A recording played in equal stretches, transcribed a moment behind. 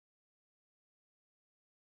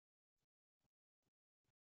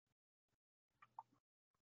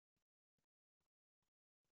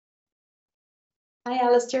Hi,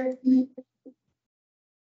 Alistair.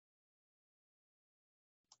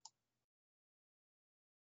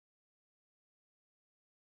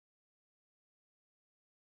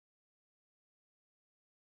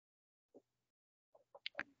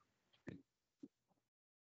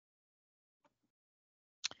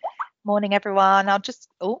 Morning, everyone.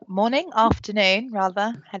 Afternoon,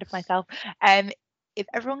 rather, ahead of myself. If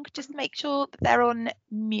everyone could just make sure that they're on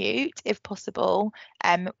mute, if possible,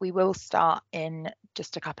 we will start in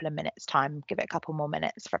just a couple of minutes' time. Give it a couple more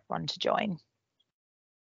minutes for everyone to join.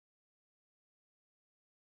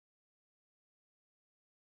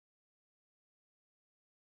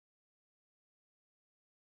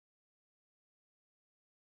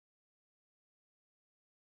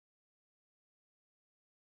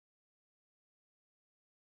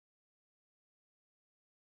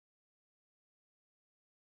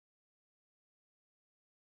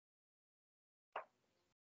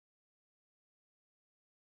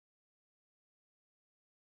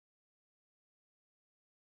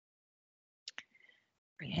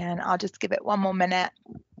 And I'll just give it one more minute.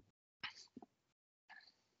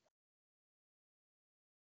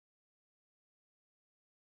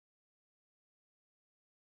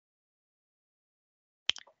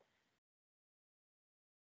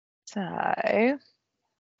 So I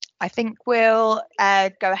think we'll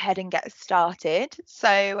go ahead and get started.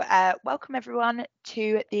 So welcome everyone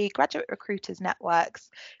to the Graduate Recruiters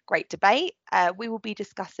Network's Great Debate. We will be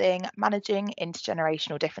discussing managing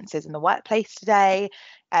intergenerational differences in the workplace today.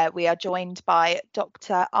 We are joined by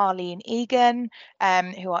Dr. Arlene Egan,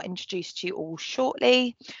 who I'll introduce to you all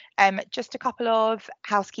shortly. Just a couple of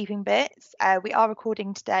housekeeping bits. We are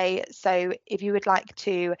recording today, so if you would like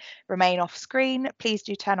to remain off screen, please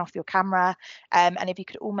do turn off your camera. And if you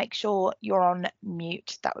could all make sure you're on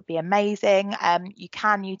mute, that would be amazing. You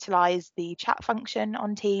can utilise the chat function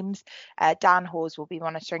on Teams. Dan Hawes will be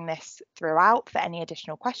monitoring this throughout for any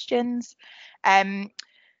additional questions.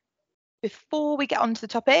 Before we get on to the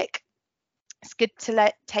topic, it's good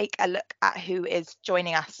to take a look at who is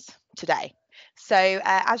joining us today. So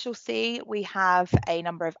as you'll see, we have a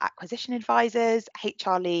number of acquisition advisors,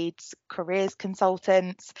 HR leads, careers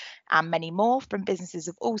consultants, and many more from businesses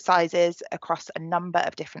of all sizes across a number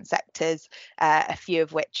of different sectors, a few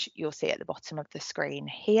of which you'll see at the bottom of the screen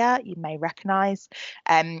here, you may recognise.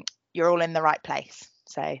 You're all in the right place,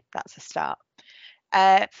 so that's a start.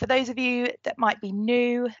 For those of you that might be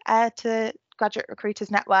new to Graduate Recruiters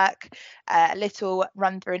Network, a little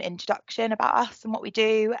run through an introduction about us and what we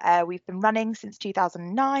do. We've been running since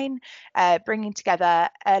 2009, bringing together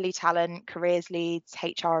early talent, careers leads,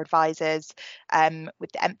 HR advisors,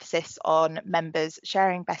 with the emphasis on members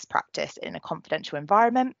sharing best practice in a confidential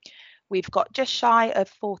environment. We've got just shy of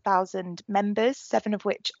 4,000 members, 7 of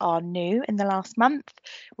which are new in the last month.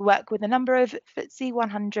 We work with a number of FTSE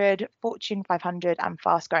 100, Fortune 500 and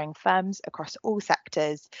fast-growing firms across all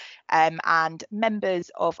sectors. And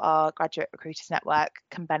members of our Graduate Recruiters Network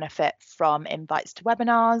can benefit from invites to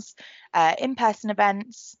webinars, in-person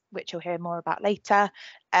events, which you'll hear more about later,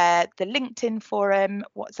 the LinkedIn forum,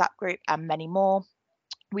 WhatsApp group, and many more.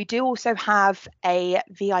 We do also have a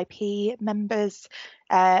VIP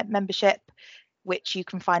membership, which you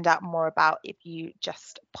can find out more about if you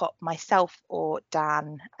just pop myself or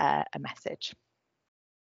Dan a message.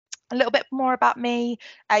 A little bit more about me.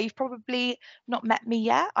 You've probably not met me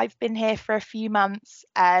yet. I've been here for a few months,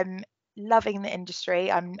 loving the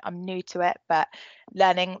industry. I'm new to it, but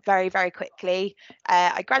learning very, very quickly.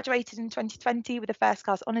 I graduated in 2020 with a first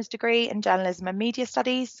class honours degree in journalism and media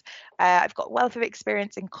studies. I've got a wealth of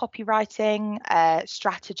experience in copywriting,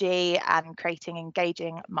 strategy, and creating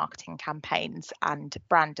engaging marketing campaigns and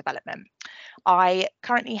brand development. I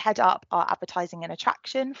currently head up our advertising and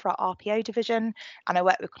attraction for our RPO division, and I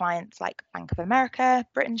work with clients like Bank of America,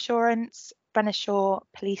 Brit Insurance, Brenner Shaw,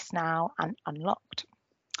 Police Now, and Unlocked.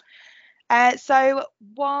 So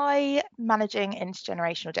why managing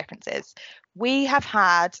intergenerational differences? We have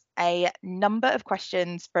had a number of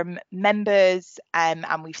questions from members, and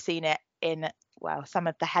we've seen it in, well, some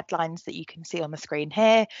of the headlines that you can see on the screen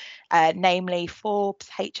here, namely Forbes,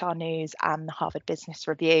 HR News, and the Harvard Business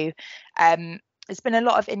Review. There's been a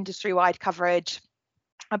lot of industry-wide coverage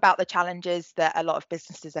about the challenges that a lot of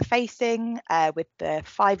businesses are facing with the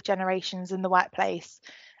 5 generations in the workplace.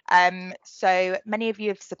 So many of you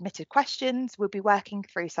have submitted questions. We'll be working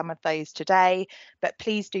through some of those today, but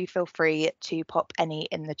please do feel free to pop any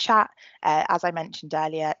in the chat. As I mentioned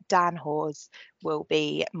earlier, Dan Hawes will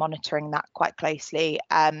be monitoring that quite closely.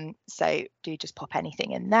 So do just pop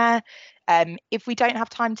anything in there. If we don't have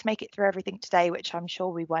time to make it through everything today, which I'm sure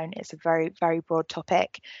we won't, it's a very, very broad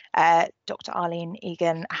topic, Dr. Arlene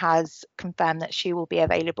Egan has confirmed that she will be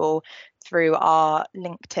available through our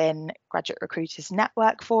LinkedIn Graduate Recruiters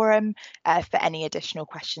Network forum for any additional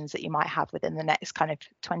questions that you might have within the next kind of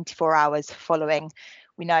 24 hours following.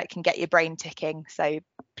 We know it can get your brain ticking, so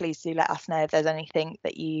please do let us know if there's anything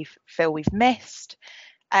that you feel we've missed.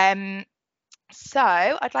 So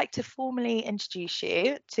I'd like to formally introduce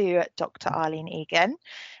you to Dr. Arlene Egan.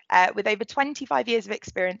 With over 25 years of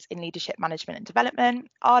experience in leadership management and development,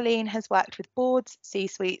 Arlene has worked with boards,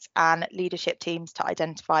 C-suites and leadership teams to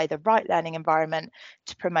identify the right learning environment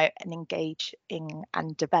to promote an engaging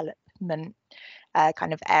and development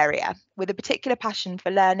kind of area. With a particular passion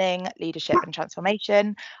for learning, leadership and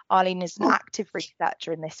transformation, Arlene is an active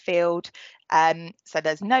researcher in this field. So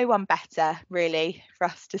there's no one better really for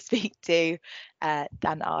us to speak to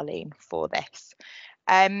than Arlene for this.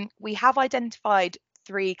 We have identified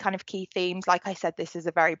 3 kind of key themes. Like I said, this is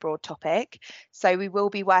a very broad topic, so we will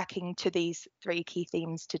be working to these 3 key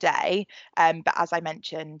themes today, but as I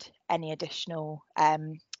mentioned, any additional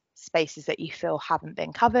spaces that you feel haven't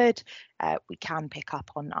been covered, we can pick up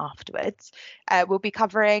on afterwards. We'll be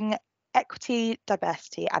covering equity,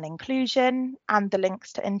 diversity and inclusion and the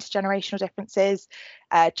links to intergenerational differences,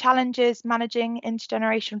 challenges managing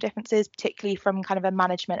intergenerational differences, particularly from kind of a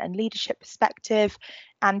management and leadership perspective,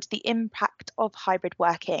 and the impact of hybrid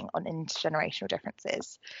working on intergenerational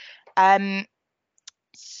differences.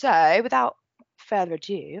 So without further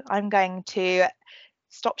ado, I'm going to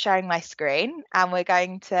stop sharing my screen and we're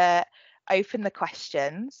going to open the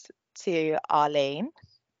questions to Arlene.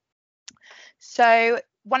 So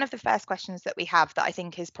one of the first questions that we have that I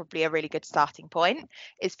think is probably a really good starting point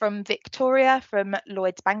is from Victoria from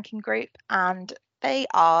Lloyds Banking Group, and they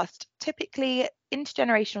asked, typically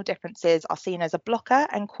intergenerational differences are seen as a blocker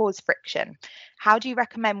and cause friction. How do you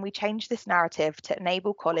recommend we change this narrative to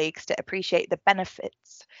enable colleagues to appreciate the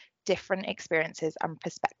benefits different experiences and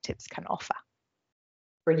perspectives can offer?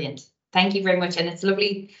 Brilliant. Thank you very much. And it's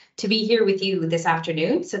lovely to be here with you this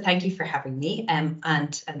afternoon. So thank you for having me.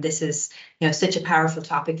 And this is, such a powerful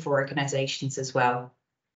topic for organizations as well.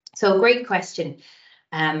 So great question.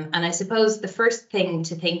 And I suppose the first thing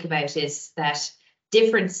to think about is that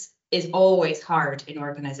difference is always hard in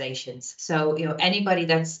organizations. So, anybody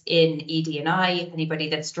that's in ED&I, anybody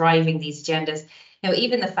that's driving these agendas,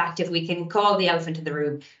 even the fact, if we can call the elephant in the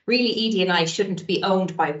room, really ED&I shouldn't be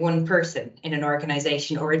owned by one person in an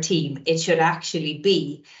organization or a team. It should actually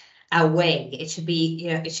be a way. It should be,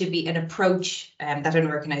 an approach that an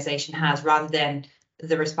organization has, rather than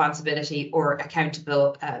the responsibility or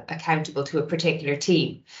accountable to a particular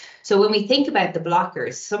team. So when we think about the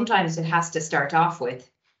blockers, sometimes it has to start off with,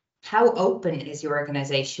 how open is your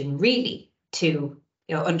organization really to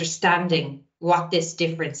understanding what this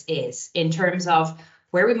difference is, in terms of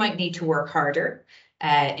where we might need to work harder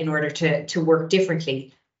in order to work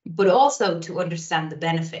differently, but also to understand the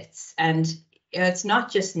benefits. And it's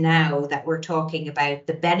not just now that we're talking about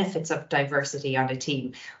the benefits of diversity on a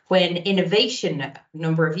team. When innovation, a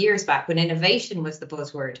number of years back, when innovation was the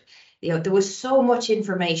buzzword, there was so much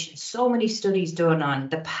information, so many studies done on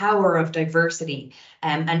the power of diversity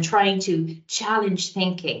and trying to challenge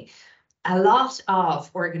thinking. A lot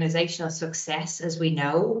of organizational success, as we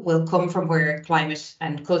know, will come from where climate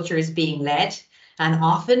and culture is being led. And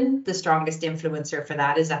often the strongest influencer for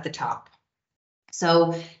that is at the top.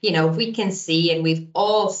 So, we can see, and we've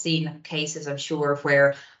all seen cases, I'm sure,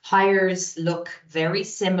 where hires look very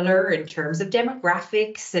similar in terms of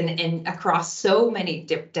demographics and across so many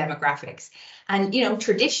demographics. And,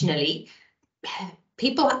 traditionally,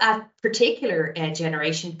 people at particular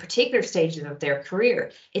generation, particular stages of their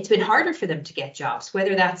career, it's been harder for them to get jobs,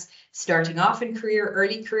 whether that's starting off in career,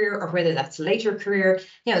 early career, or whether that's later career.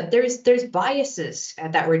 There's biases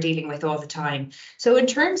that we're dealing with all the time. So in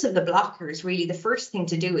terms of the blockers, really the first thing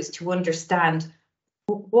to do is to understand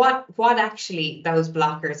what actually those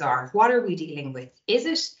blockers are. What are we dealing with?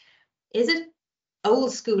 Is it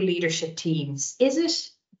old school leadership teams? Is it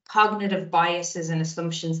cognitive biases and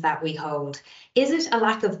assumptions that we hold? Is it a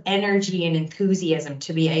lack of energy and enthusiasm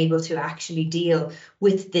to be able to actually deal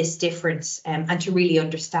with this difference and to really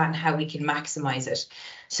understand how we can maximize it?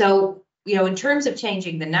 So, in terms of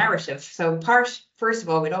changing the narrative, first of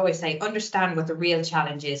all, we'd always say, understand what the real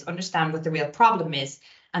challenge is, understand what the real problem is,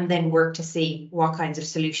 and then work to see what kinds of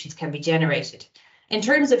solutions can be generated. in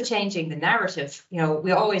terms of changing the narrative,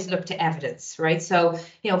 we always look to evidence, right? So,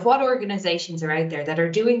 what organizations are out there that are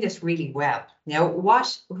doing this really well?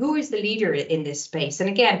 Who is the leader in this space? And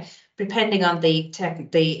again, depending on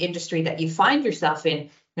the industry that you find yourself in,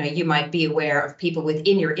 you might be aware of people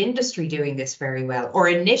within your industry doing this very well, or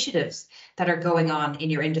initiatives that are going on in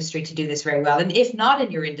your industry to do this very well. And if not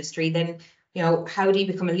in your industry, then how do you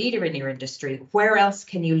become a leader in your industry? Where else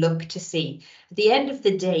can you look to see? At the end of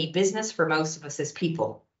the day, business for most of us is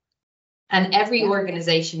people. And every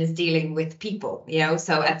organization is dealing with people,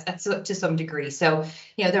 so to some degree. So,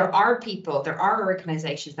 there are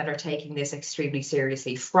organizations that are taking this extremely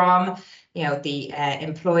seriously, from, the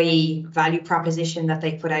employee value proposition that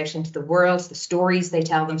they put out into the world, the stories they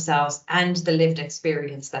tell themselves, and the lived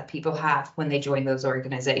experience that people have when they join those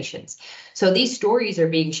organizations. So these stories are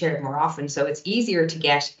being shared more often. So it's easier to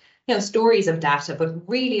get, stories of data, but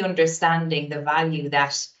really understanding the value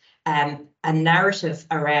that a narrative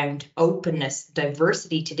around openness,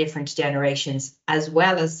 diversity to different generations, as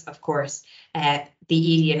well as, of course,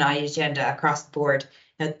 the ED&I agenda across the board.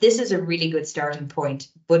 Now, this is a really good starting point,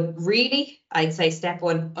 but really, I'd say step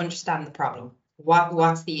one, understand the problem.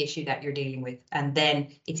 What's the issue that you're dealing with? And then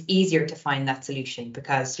it's easier to find that solution,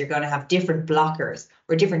 because you're going to have different blockers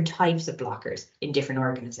or different types of blockers in different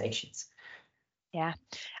organizations. Yeah.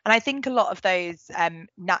 And I think a lot of those,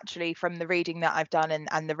 naturally, from the reading that I've done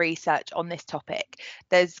and the research on this topic,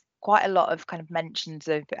 there's quite a lot of kind of mentions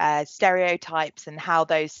of stereotypes, and how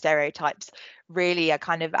those stereotypes really are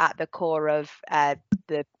kind of at the core of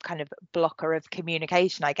the kind of blocker of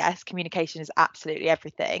communication, I guess. Communication is absolutely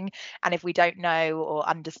everything. And if we don't know or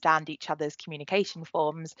understand each other's communication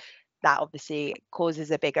forms, that obviously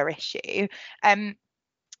causes a bigger issue.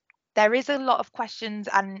 There is a lot of questions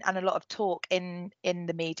and a lot of talk in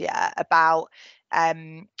the media about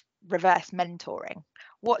reverse mentoring.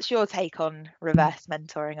 What's your take on reverse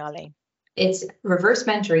mentoring, Arlene? Reverse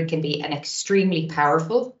mentoring can be an extremely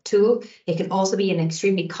powerful tool. It can also be an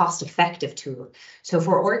extremely cost-effective tool. So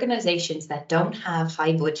for organizations that don't have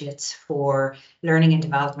high budgets for learning and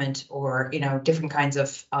development, or different kinds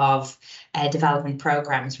of development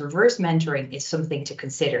programs, reverse mentoring is something to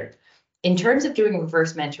consider. In terms of doing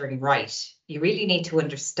reverse mentoring right, you really need to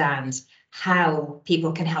understand how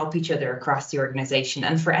people can help each other across the organization.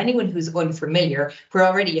 And for anyone who's unfamiliar, we're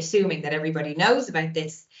already assuming that everybody knows about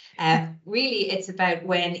this. Really, it's about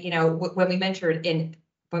when we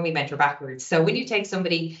mentor backwards. So when you take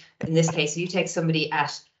somebody, in this case, you take somebody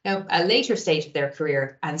at a later stage of their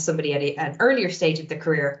career, and somebody at an earlier stage of their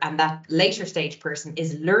career, and that later stage person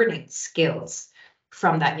is learning skills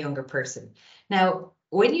from that younger person. Now,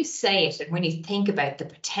 when you say it and when you think about the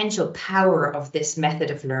potential power of this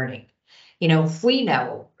method of learning, we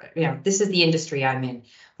know, this is the industry I'm in.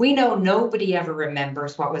 We know nobody ever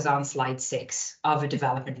remembers what was on slide 6 of a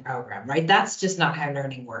development program, right? That's just not how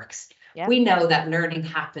learning works. Yeah. We know that learning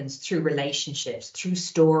happens through relationships, through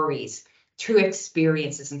stories, through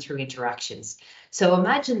experiences, and through interactions. So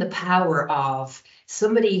imagine the power of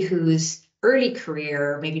somebody whose early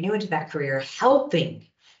career, maybe new into that career, helping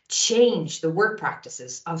change the work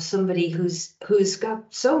practices of somebody who's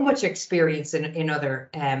got so much experience in other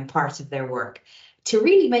parts of their work, to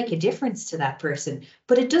really make a difference to that person.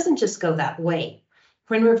 But it doesn't just go that way.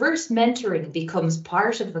 When reverse mentoring becomes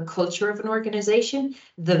part of the culture of an organization,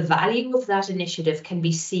 the value of that initiative can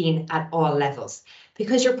be seen at all levels,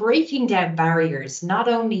 because you're breaking down barriers, not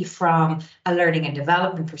only from a learning and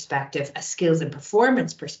development perspective, a skills and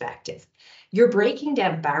performance perspective. You're breaking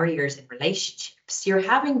down barriers in relationships. You're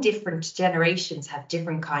having different generations have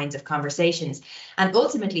different kinds of conversations, and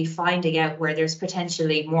ultimately finding out where there's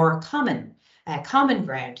potentially more common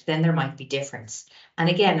ground than there might be difference. And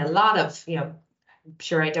again, a lot of, I'm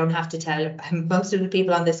sure I don't have to tell most of the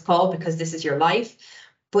people on this call, because this is your life.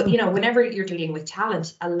 But, whenever you're dealing with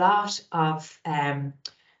talent, a lot of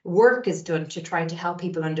work is done to try to help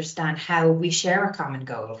people understand how we share a common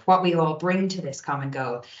goal, what we all bring to this common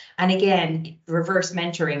goal. And again, reverse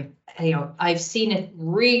mentoring, I've seen it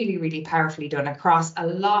really, really powerfully done across a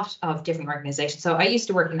lot of different organizations. So I used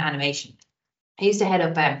to work in animation. I used to head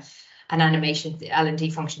up an animation L&D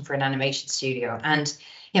function for an animation studio. And,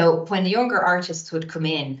 when the younger artists would come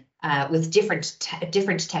in with different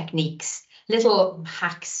techniques, little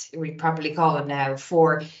hacks, we probably call them now,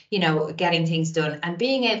 for, getting things done, and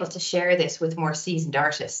being able to share this with more seasoned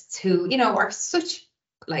artists who, are such,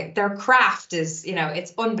 like, their craft is,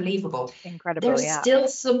 it's unbelievable. Incredible. There's still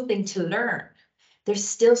something to learn. There's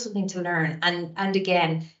still something to learn. And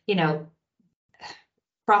again,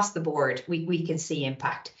 across the board, we can see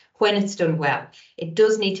impact. when it's done well. It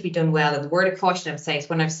does need to be done well. And the word of caution I would say is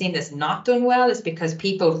when I've seen this not done well is because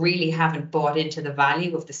people really haven't bought into the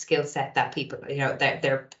value of the skill set that people, that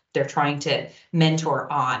they're trying to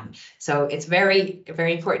mentor on. So it's very,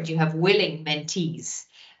 very important you have willing mentees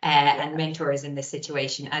and mentors in this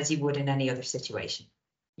situation, as you would in any other situation.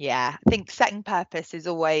 Yeah, I think setting purpose is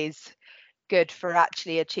always good for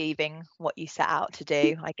actually achieving what you set out to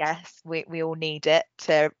do. I guess we all need it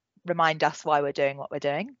to remind us why we're doing what we're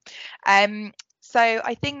doing. So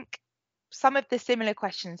I think some of the similar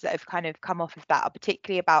questions that have kind of come off of that are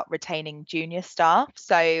particularly about retaining junior staff.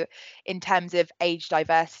 So in terms of age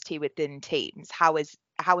diversity within teams,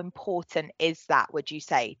 how important is that, would you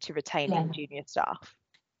say, to retaining junior staff?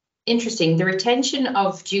 Interesting. The retention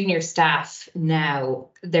of junior staff now,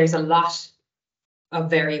 there's a lot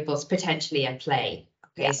of variables potentially at play.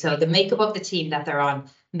 Okay, so the makeup of the team that they're on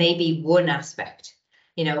may be one aspect.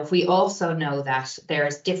 If we also know that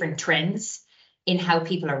there's different trends in how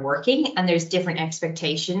people are working and there's different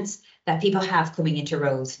expectations that people have coming into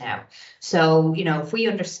roles now. So, if we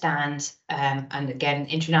understand, and again,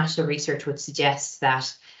 international research would suggest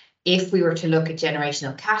that if we were to look at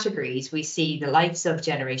generational categories, we see the likes of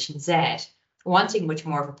Generation Z wanting much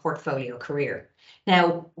more of a portfolio career.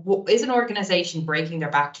 Now, is an organization breaking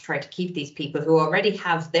their back to try to keep these people who already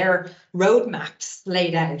have their roadmaps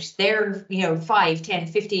laid out, their 5, 10,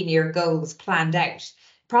 15-year goals planned out?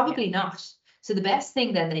 Probably not. So the best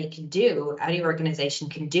thing that they can do, any organization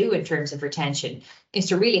can do in terms of retention, is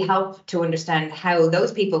to really help to understand how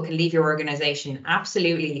those people can leave your organization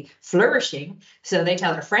absolutely flourishing. So they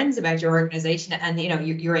tell their friends about your organization and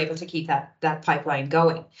you're able to keep that pipeline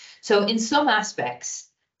going. So in some aspects,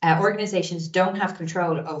 organizations don't have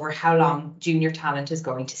control over how long junior talent is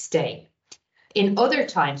going to stay. In other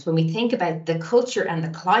times, when we think about the culture and the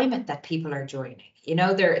climate that people are joining,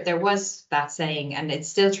 there was that saying, and it's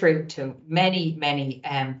still true to many, many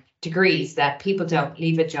degrees, that people don't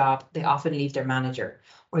leave a job, they often leave their manager,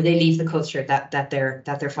 or they leave the culture that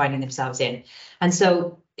they're finding themselves in. And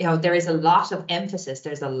so, there is a lot of emphasis,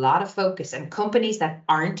 there's a lot of focus, and companies that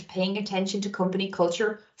aren't paying attention to company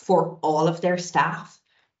culture for all of their staff,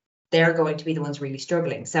 they're going to be the ones really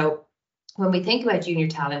struggling. So when we think about junior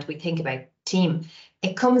talent, we think about team.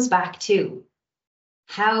 It comes back to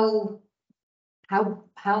how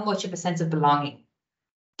much of a sense of belonging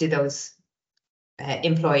do those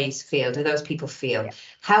employees feel? Do those people feel?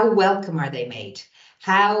 How welcome are they made?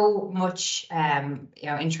 How much,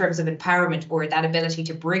 in terms of empowerment or that ability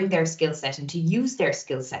to bring their skill set and to use their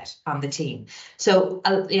skill set on the team? So,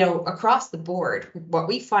 across the board, what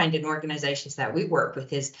we find in organizations that we work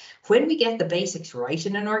with is when we get the basics right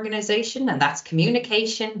in an organization, and that's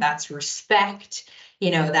communication, that's respect,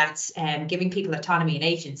 that's giving people autonomy and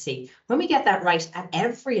agency. When we get that right at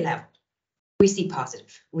every level, we see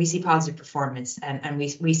positive performance, and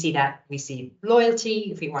we see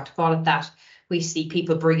loyalty, if you want to call it that. We see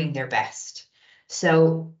people bringing their best.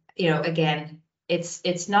 So, again,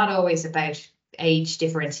 it's not always about age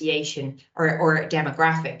differentiation or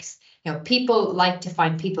demographics. People like to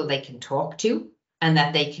find people they can talk to and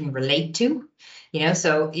that they can relate to.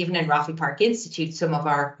 So even in Roffey Park Institute, some of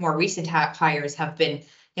our more recent hires have been,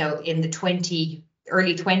 in the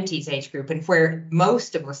early 20s age group, and where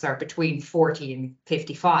most of us are between 40 and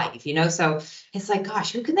 55, so it's like,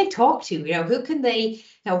 gosh, who can they talk to? Who can they,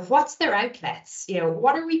 what's their outlets?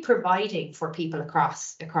 What are we providing for people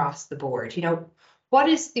across the board? What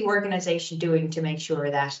is the organization doing to make sure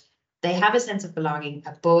that they have a sense of belonging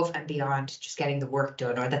above and beyond just getting the work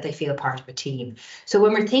done, or that they feel part of a team? So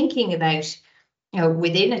when we're thinking about,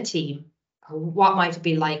 within a team, what might it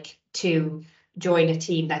be like to join a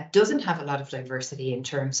team that doesn't have a lot of diversity in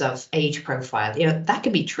terms of age profile? That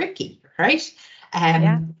can be tricky, right?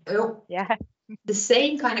 The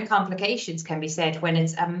same kind of complications can be said when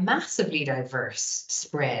it's a massively diverse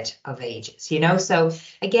spread of ages, so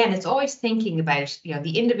again, it's always thinking about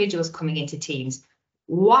the individuals coming into teams.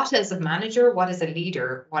 What as a manager, what as a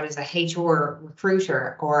leader, what as a HR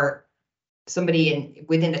recruiter, or somebody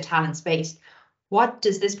within the talent space, what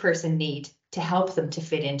does this person need to help them to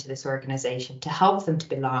fit into this organization, to help them to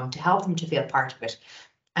belong, to help them to feel part of it?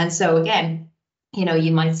 And so again,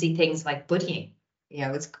 you might see things like buddying.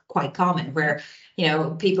 It's quite common where,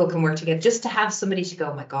 people can work together just to have somebody to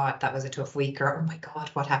go, oh my God, that was a tough week, or oh my God,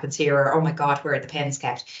 what happens here, or oh my God, where are the pens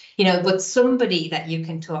kept? But somebody that you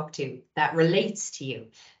can talk to that relates to you.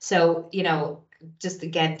 So, just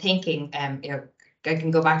again, thinking, I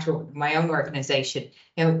can go back to my own organization.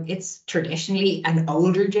 It's traditionally an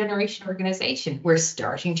older generation organization. We're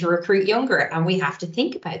starting to recruit younger, and we have to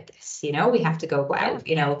think about this. We have to go, wow,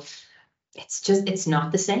 it's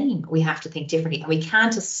not the same. We have to think differently, and we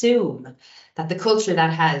can't assume that the culture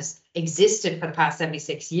that has existed for the past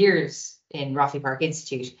 76 years in Roffey Park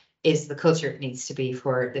Institute is the culture it needs to be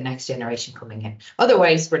for the next generation coming in.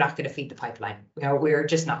 Otherwise, we're not going to feed the pipeline. We're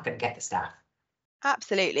just not going to get the staff.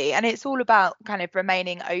 Absolutely. And it's all about kind of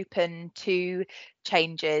remaining open to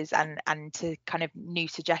changes and to kind of new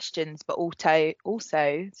suggestions, but also,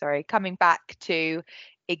 coming back to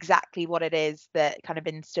exactly what it is that kind of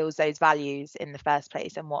instills those values in the first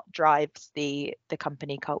place, and what drives the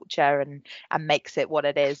company culture and makes it what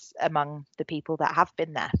it is among the people that have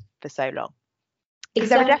been there for so long. Because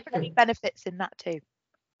there are definitely benefits in that too.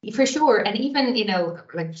 For sure. And even,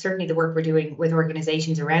 like certainly the work we're doing with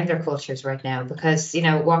organizations around their cultures right now, because,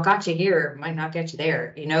 what got you here might not get you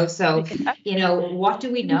there, so, what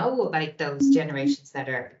do we know about those generations that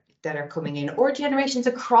are coming in, or generations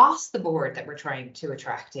across the board that we're trying to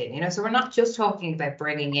attract in, so we're not just talking about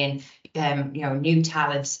bringing in, new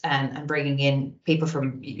talents and bringing in people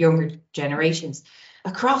from younger generations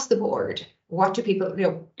across the board. What do people,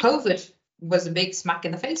 COVID was a big smack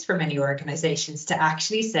in the face for many organizations to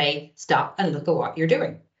actually say, stop and look at what you're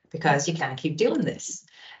doing, because you can't keep doing this.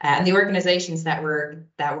 And the organizations that were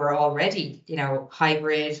already,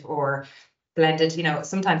 hybrid or blended,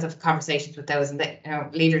 sometimes I have conversations with those, and they,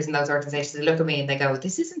 leaders in those organizations, they look at me and they go,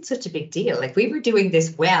 this isn't such a big deal. Like, we were doing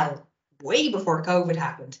this well way before COVID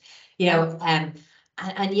happened,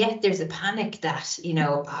 and yet there's a panic that,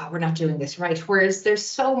 we're not doing this right. Whereas there's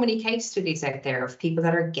so many case studies out there of people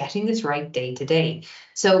that are getting this right day to day.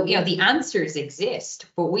 So, the answers exist,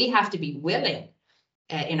 but we have to be willing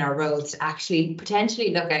in our roles to actually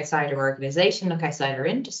potentially look outside our organization, look outside our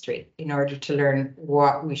industry in order to learn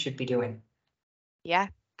what we should be doing. Yeah,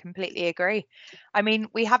 completely agree. I mean,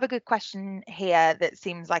 we have a good question here that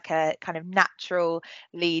seems like a kind of natural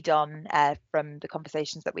lead on from the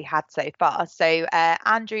conversations that we had so far. So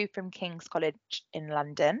Andrew from King's College in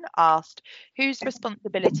London asked, whose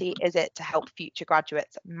responsibility is it to help future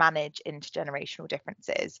graduates manage intergenerational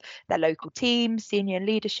differences? Their local team, senior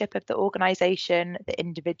leadership of the organisation, the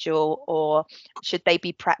individual, or should they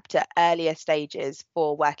be prepped at earlier stages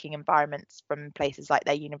for working environments from places like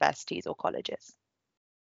their universities or colleges?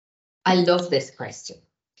 I love this question.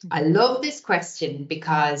 I love this question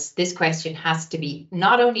because this question has to be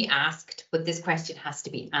not only asked, but this question has to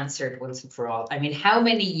be answered once and for all. I mean, how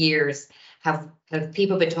many years have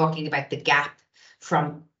people been talking about the gap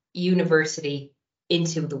from university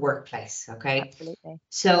into the workplace? Okay. Absolutely.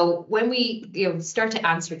 So when we start to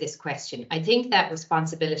answer this question, I think that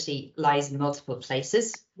responsibility lies in multiple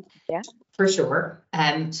places. Yeah. For sure.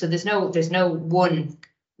 So there's no one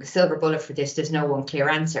silver bullet for this. There's no one clear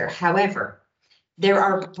answer. However, there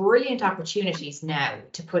are brilliant opportunities now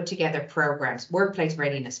to put together programs, workplace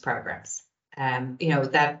readiness programs,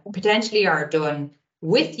 that potentially are done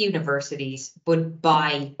with universities, but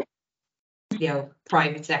by,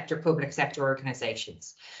 private sector, public sector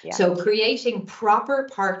organizations. Yeah. So creating proper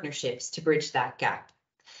partnerships to bridge that gap.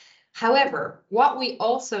 However, what we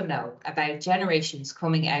also know about generations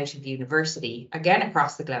coming out of university, again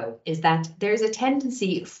across the globe, is that there's a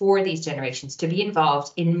tendency for these generations to be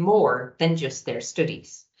involved in more than just their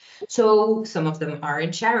studies. So some of them are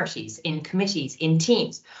in charities, in committees, in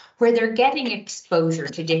teams, where they're getting exposure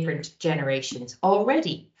to different generations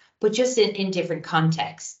already, but just in different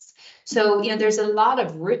contexts. So, there's a lot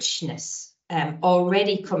of richness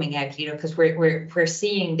already coming out, because we're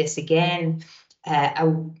seeing this again.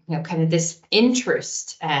 Kind of this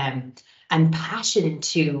interest and passion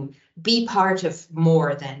to be part of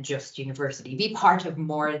more than just university, be part of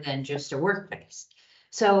more than just a workplace.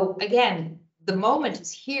 So again, the moment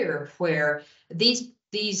is here where these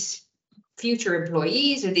future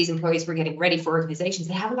employees, or these employees we're getting ready for organizations,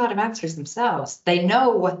 they have a lot of answers themselves. They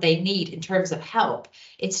know what they need in terms of help.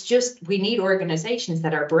 It's just we need organizations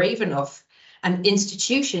that are brave enough, and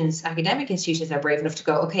institutions, academic institutions, are brave enough to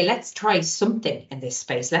go, okay, let's try something in this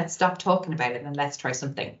space. Let's stop talking about it and let's try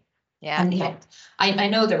something. Yeah. And I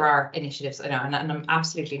know there are initiatives, and I'm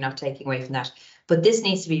absolutely not taking away from that, but this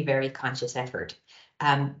needs to be a very conscious effort,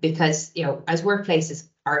 because, as workplaces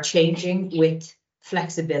are changing, with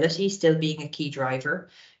flexibility still being a key driver,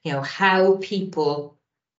 how people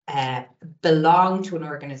belong to an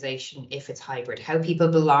organization if it's hybrid, how people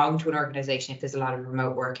belong to an organization if there's a lot of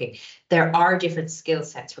remote working. There are different skill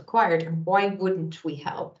sets required, and why wouldn't we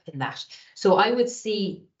help in that? So I would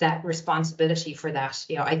see that responsibility for that.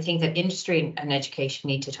 I think that industry and education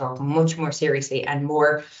need to talk much more seriously and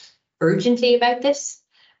more urgently about this,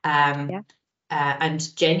 and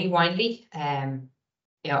genuinely.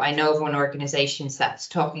 I know of one organization that's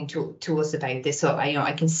talking to us about this, so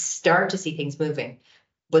I can start to see things moving.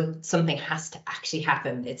 but something has to actually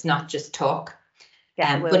happen. It's not just talk.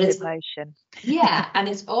 Get the wheels in motion. Yeah, and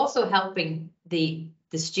it's also helping the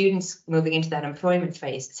students moving into that employment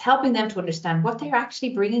phase. It's helping them to understand what they're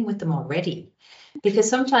actually bringing with them already. Because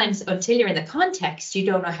sometimes until you're in the context, you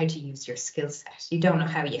don't know how to use your skill set. You don't know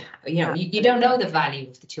how you don't know the value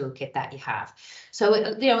of the toolkit that you have.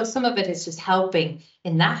 So, some of it is just helping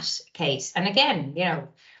in that case. And again,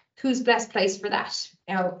 who's best placed for that?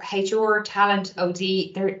 HR, talent, OD,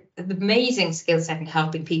 they're an amazing skill set in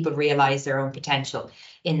helping people realize their own potential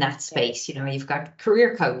in that space. You've got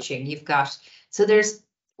career coaching,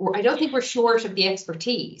 I don't think we're short of the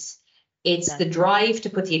expertise. It's the drive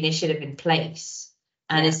to put the initiative in place,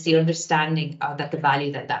 and it's the understanding that the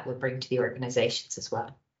value that will bring to the organizations as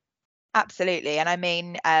well. Absolutely. And I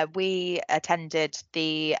mean, we attended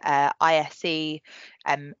the ISE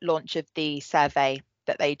launch of the survey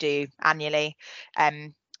that they do annually,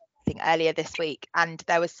 I think earlier this week, and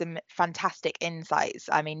there was some fantastic insights.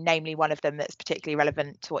 I mean, namely, one of them that's particularly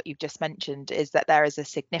relevant to what you've just mentioned is that there is a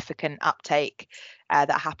significant uptake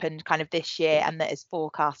that happened kind of this year and that is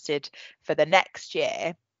forecasted for the next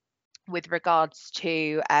year with regards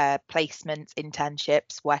to placements,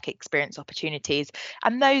 internships, work experience opportunities,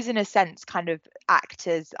 and those in a sense kind of act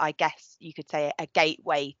as, I guess you could say, a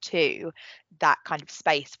gateway to that kind of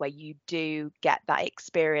space where you do get that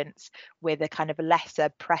experience with a kind of lesser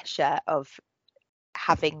pressure of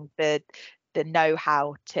having the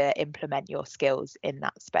know-how to implement your skills in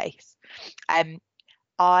that space.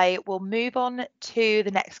 I will move on to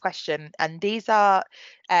the next question, and these are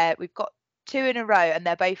we've got two in a row and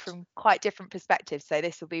they're both from quite different perspectives, so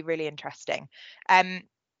this will be really interesting.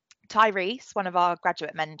 Tyrese, one of our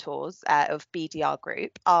graduate mentors of BDR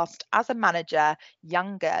Group, asked, as a manager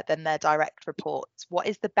younger than their direct reports, what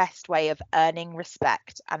is the best way of earning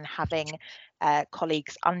respect and having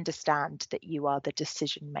colleagues understand that you are the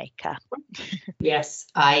decision maker? Yes,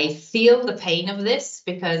 I feel the pain of this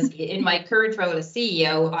because in my current role as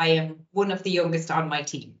CEO, I am one of the youngest on my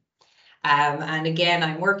team. And again,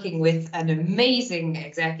 I'm working with an amazing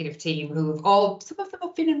executive team some of them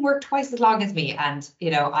have been in work twice as long as me. And,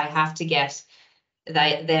 I have to get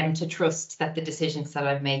them to trust that the decisions that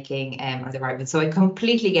I'm making are the right ones. So I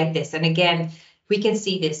completely get this. And again, we can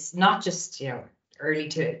see this not just, early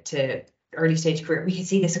to early stage career. We can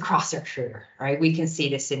see this across our career, right? We can see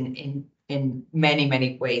this in many,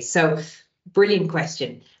 many ways. So brilliant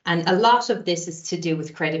question. And a lot of this is to do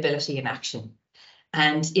with credibility in action.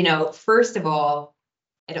 And, first of all,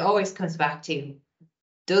 it always comes back to,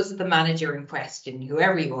 does the manager in question,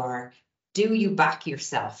 whoever you are, do you back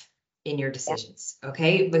yourself in your decisions?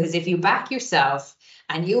 Okay, because if you back yourself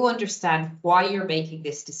and you understand why you're making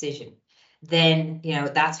this decision, then,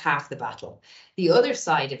 that's half the battle. The other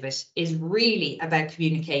side of it is really about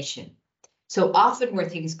communication. So often where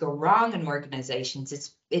things go wrong in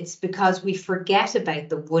organizations, it's because we forget about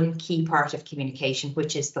the one key part of communication,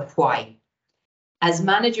 which is the why. As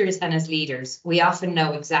managers and as leaders, we often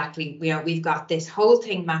know exactly, we've got this whole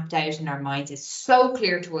thing mapped out in our minds. It's so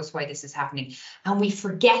clear to us why this is happening. And we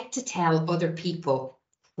forget to tell other people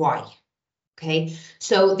why. Okay,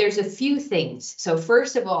 so there's a few things. So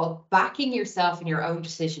first of all, backing yourself in your own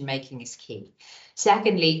decision making is key.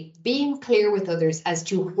 Secondly, being clear with others as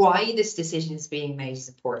to why this decision is being made is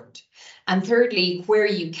important. And thirdly, where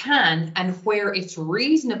you can and where it's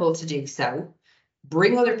reasonable to do so,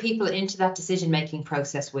 bring other people into that decision-making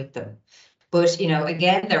process with them. But,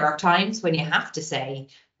 again, there are times when you have to say,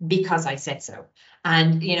 because I said so.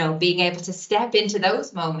 And, being able to step into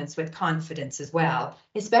those moments with confidence as well,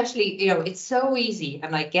 especially, it's so easy.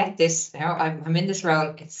 And I get this, I'm in this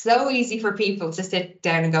role. It's so easy for people to sit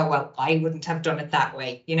down and go, well, I wouldn't have done it that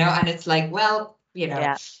way, and it's like, well,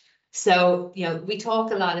 Yeah. So, we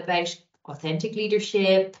talk a lot about authentic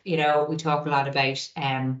leadership, we talk a lot about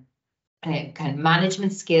kind of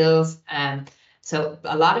management skills. So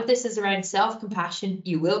a lot of this is around self-compassion.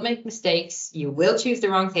 You will make mistakes. You will choose the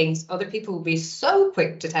wrong things. Other people will be so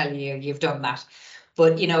quick to tell you you've done that.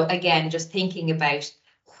 But, again, just thinking about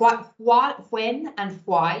when and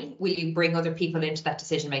why will you bring other people into that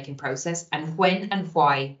decision-making process, and when and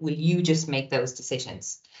why will you just make those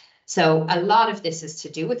decisions? So a lot of this is to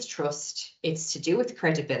do with trust. It's to do with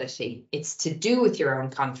credibility. It's to do with your own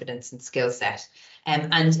confidence and skill set.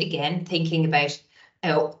 And again, thinking about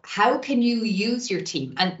how can you use your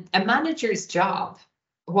team? And a manager's job,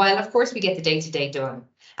 while of course we get the day-to-day done,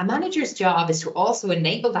 a manager's job is to also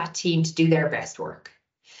enable that team to do their best work.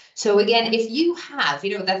 So again, if you have,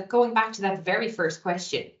 that going back to that very first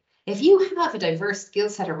question, if you have a diverse skill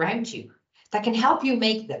set around you, that can help you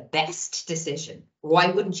make the best decision. Why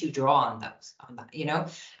wouldn't you draw on that, you know?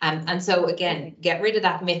 And so again, get rid of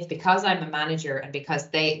that myth, because I'm a manager and because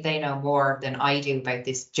they know more than I do about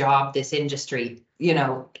this job, this industry, you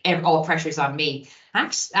know, all pressure's on me.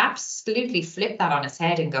 Absolutely flip that on its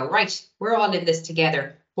head and go, right, we're all in this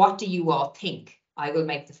together. What do you all think? I will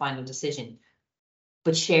make the final decision.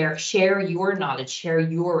 But share your knowledge, share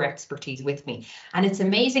your expertise with me. And it's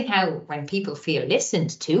amazing how when people feel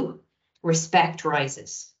listened to, respect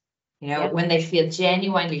rises. You know, when they feel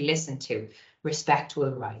genuinely listened to, respect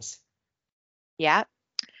will rise. Yeah,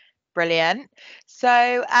 brilliant.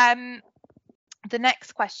 So the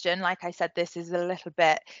next question, like I said, this is a little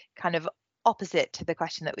bit kind of opposite to the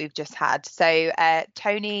question that we've just had. So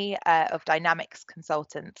Tony of Dynamics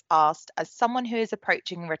Consultants asked, as someone who is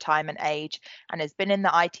approaching retirement age and has been in the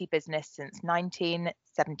IT business since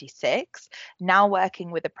 1976, now working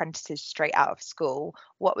with apprentices straight out of school,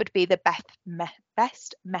 what would be the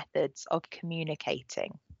best methods of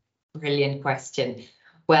communicating? Brilliant question.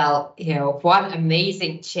 Well, you know, what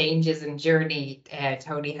amazing changes and journey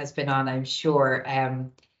Tony has been on, I'm sure.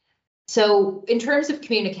 So in terms of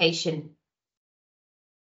communication,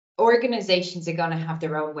 organizations are going to have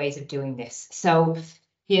their own ways of doing this. So,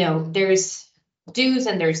 you know, there's do's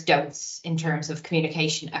and there's don'ts in terms of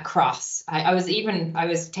communication across. I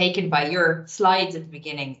was taken by your slides at the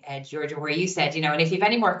beginning, Georgia, where you said, you know, and if you have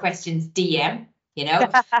any more questions, DM, you know,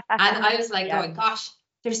 and I was like, going, gosh,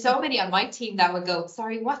 there's so many on my team that would go,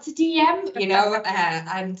 sorry, what's a DM? You know,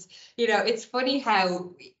 and, you know, it's funny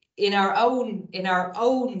how in our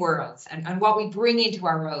own worlds and what we bring into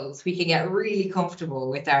our roles, we can get really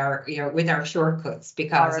comfortable with our, you know, with our shortcuts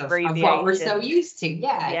because of what we're so used to.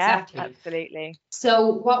 Yeah, exactly. Absolutely. So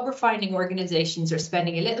what we're finding organizations are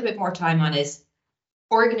spending a little bit more time on is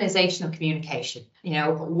organizational communication. You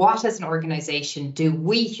know, what as an organization do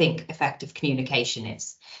we think effective communication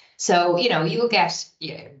is? So, you know, you'll get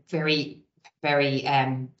very, very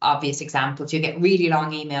obvious examples. You get really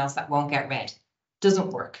long emails that won't get read.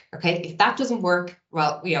 Doesn't work. Okay. If that doesn't work,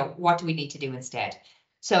 well, you know, what do we need to do instead?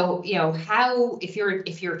 So, you know, how, if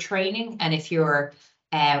you're training and if you're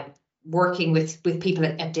working with people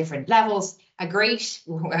at different levels, there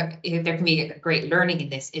can be a great learning in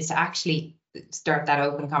this is to actually start that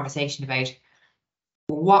open conversation about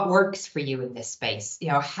what works for you in this space. You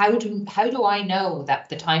know, how do I know that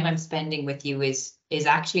the time I'm spending with you is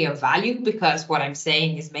actually of value because what I'm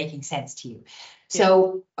saying is making sense to you?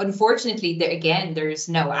 So unfortunately, there's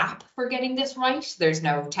no app for getting this right. There's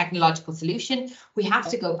no technological solution. We have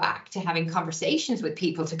to go back to having conversations with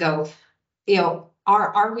people to go, you know,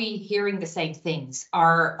 are we hearing the same things?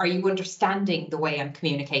 Are you understanding the way I'm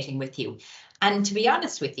communicating with you? And to be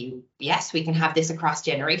honest with you, yes, we can have this across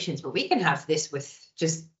generations, but we can have this with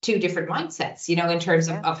just two different mindsets, you know, in terms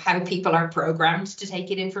of how people are programmed to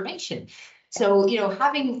take in information. So, you know,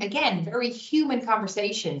 having, again, very human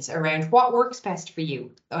conversations around what works best for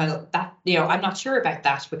you. That, you know, I'm not sure about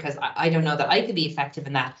that because I don't know that I could be effective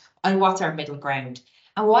in that. And what's our middle ground?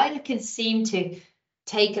 And while it can seem to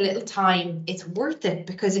take a little time, it's worth it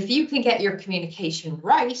because if you can get your communication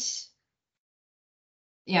right,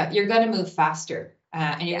 yeah, you're going to move faster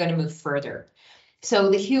and you're going to move further.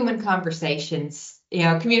 So the human conversations, you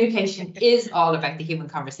know, communication is all about the human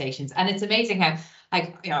conversations. And it's amazing how,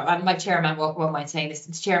 like, you know, my chairman won't mind saying this,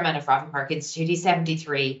 it's chairman of Roffey Park Institute, he's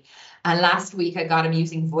 73. And last week I got him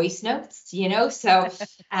using voice notes, you know, so,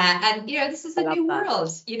 and, you know, this is a new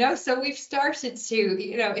world, you know, so we've started to,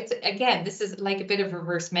 you know, it's, again, this is like a bit of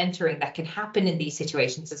reverse mentoring that can happen in these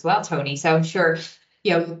situations as well, Tony. So I'm sure,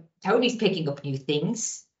 you know, Tony's picking up new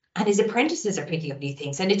things. And his apprentices are picking up new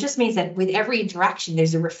things. And it just means that with every interaction,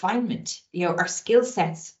 there's a refinement. You know, our skill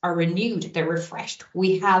sets are renewed, they're refreshed.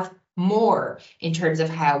 We have more in terms of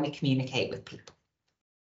how we communicate with people.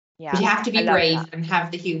 Yeah, but you have to be brave and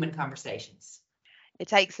have the human conversations. It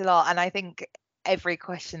takes a lot. And I think every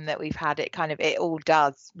question that we've had, it all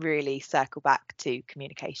does really circle back to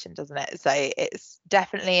communication, doesn't it? So it's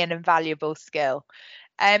definitely an invaluable skill.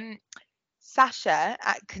 Sasha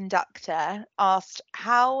at Conductor asked,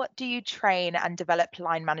 how do you train and develop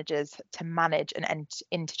line managers to manage an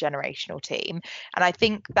intergenerational team? And I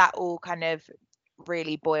think that all kind of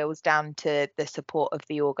really boils down to the support of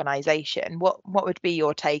the organisation. What would be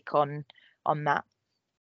your take on that?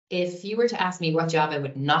 If you were to ask me what job I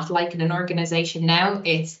would not like in an organisation now,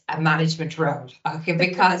 it's a management role, okay,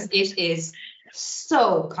 because it is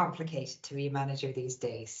so complicated to be a manager these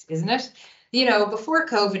days, isn't it? You know, before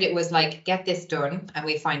COVID, it was like, get this done and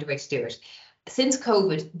we find a way to do it. Since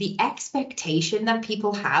COVID, the expectation that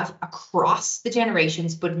people have across the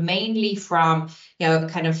generations, but mainly from, you know,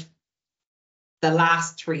 kind of the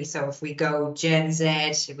last three. So if we go Gen Z,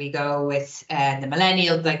 if we go with the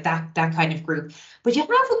millennials, like that kind of group. But you have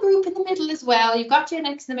a group in the middle as well. You've got Gen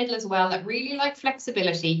X in the middle as well that really like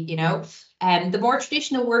flexibility, you know. And the more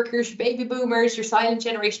traditional workers, your baby boomers, your silent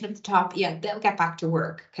generation at the top, yeah, they'll get back to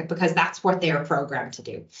work because that's what they're programmed to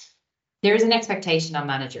do. There is an expectation on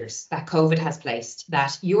managers that COVID has placed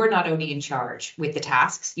that you are not only in charge with the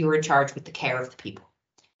tasks, you are in charge with the care of the people.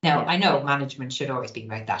 Now, I know management should always be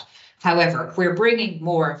like that. However, we're bringing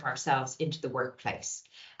more of ourselves into the workplace.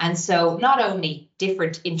 And so not only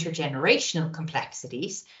different intergenerational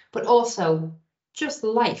complexities, but also just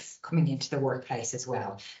life coming into the workplace as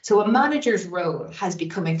well. So a manager's role has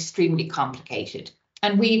become extremely complicated.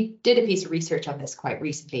 And we did a piece of research on this quite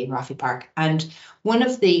recently in Roffey Park. And one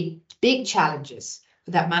of the big challenges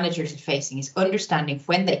that managers are facing is understanding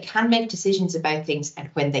when they can make decisions about things and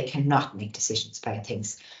when they cannot make decisions about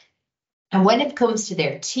things. And when it comes to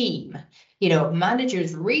their team, you know,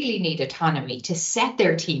 managers really need autonomy to set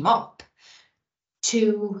their team up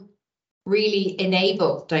to really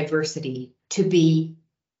enable diversity to be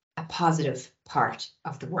a positive part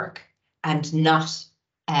of the work and not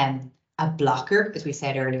a blocker, as we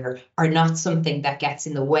said earlier, or not something that gets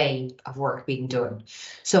in the way of work being done.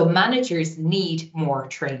 So managers need more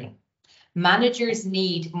training. Managers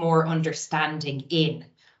need more understanding in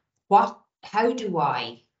how do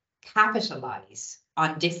I capitalize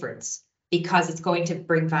on difference because it's going to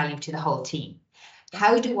bring value to the whole team.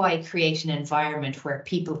 How do I create an environment where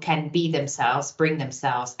people can be themselves, bring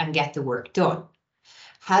themselves, and get the work done?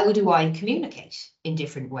 How do I communicate in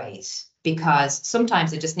different ways? Because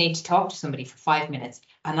sometimes I just need to talk to somebody for 5 minutes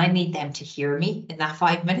and I need them to hear me in that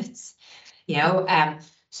 5 minutes, you know.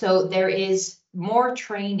 So there is more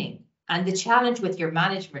training. And the challenge with your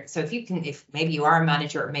management, so if maybe you are a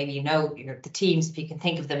manager or maybe you know the teams, if you can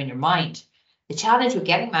think of them in your mind, the challenge with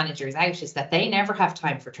getting managers out is that they never have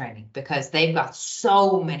time for training because they've got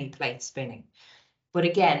so many plates spinning. But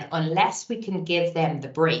again, unless we can give them the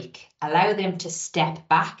break, allow them to step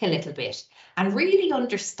back a little bit and really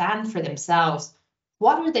understand for themselves,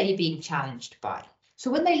 what are they being challenged by? So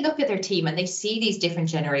when they look at their team and they see these different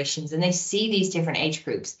generations and they see these different age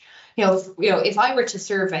groups, if I were to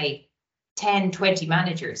survey 10, 20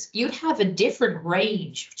 managers, you'd have a different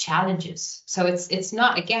range of challenges. So it's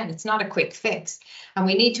not a quick fix. And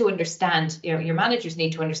we need to understand, your managers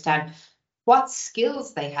need to understand what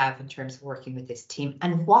skills they have in terms of working with this team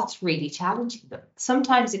and what's really challenging them.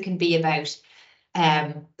 Sometimes it can be about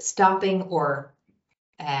stopping or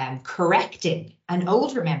correcting an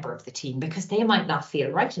older member of the team because they might not feel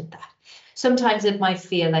right at that. Sometimes it might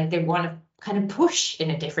feel like they want to kind of push in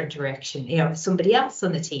a different direction, somebody else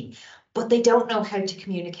on the team, but they don't know how to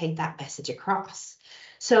communicate that message across.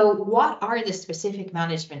 So what are the specific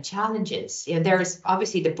management challenges? There's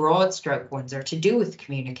obviously the broad stroke ones are to do with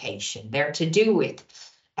communication. They're to do with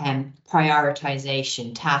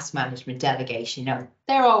prioritization, task management, delegation.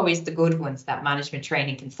 They're always the good ones that management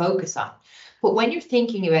training can focus on. But when you're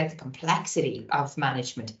thinking about the complexity of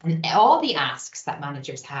management and all the asks that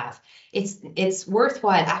managers have, it's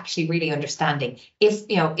worthwhile actually really understanding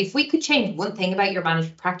if we could change one thing about your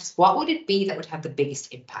management practice, what would it be that would have the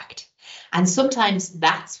biggest impact? And sometimes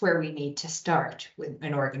that's where we need to start with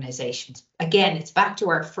an organization. Again, it's back to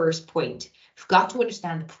our first point. We've got to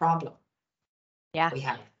understand the problem we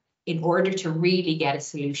have in order to really get a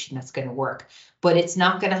solution that's going to work. But it's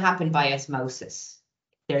not going to happen by osmosis.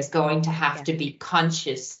 There's going to have to be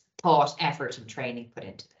conscious thought, effort, and training put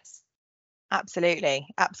into this. Absolutely.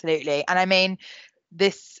 And I mean,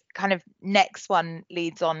 this kind of next one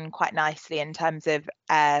leads on quite nicely in terms of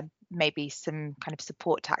maybe some kind of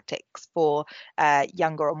support tactics for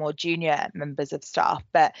younger or more junior members of staff.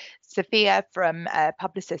 But Sophia from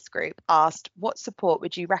Publicis Group asked, what support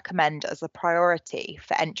would you recommend as a priority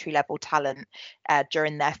for entry-level talent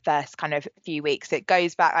during their first kind of few weeks? It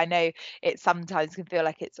goes back, I know it sometimes can feel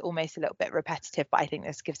like it's almost a little bit repetitive, but I think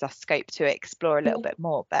this gives us scope to explore a little bit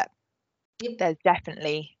more. But there's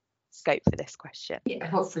definitely scope for this question.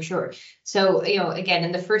 Yeah, for sure. So, again,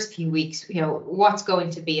 in the first few weeks, what's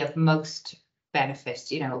going to be of most benefit?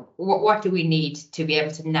 What do we need to be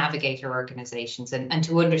able to navigate our organizations and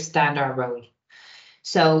to understand our role?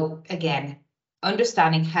 So again,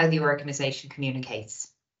 understanding how the organization communicates,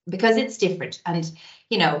 because it's different. And,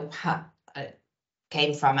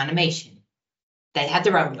 came from animation. They had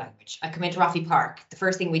their own language. I come into Roffey Park. The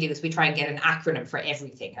first thing we do is we try and get an acronym for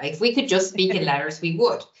everything. Like, if we could just speak in letters, we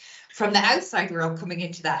would. From the outside world coming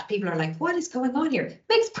into that, people are like, what is going on here?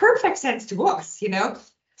 Makes perfect sense to us,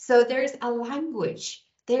 So there's a language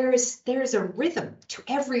there's a rhythm to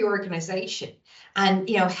every organization, and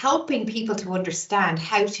helping people to understand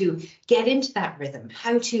how to get into that rhythm,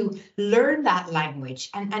 how to learn that language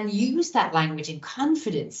and use that language in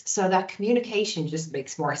confidence so that communication just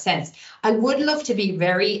makes more sense. I would love to be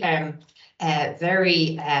very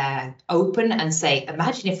open and say,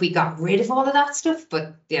 imagine if we got rid of all of that stuff,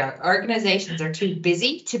 but organizations are too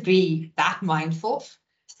busy to be that mindful.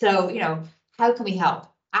 So how can we help?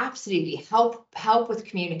 Absolutely help with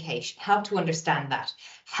communication, help to understand that,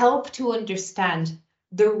 help to understand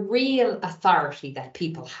the real authority that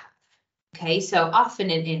people have. Okay, so often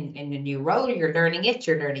in a new role, you're learning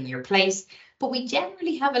your place, but we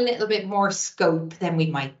generally have a little bit more scope than we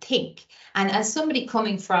might think. And as somebody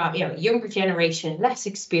coming from younger generation, less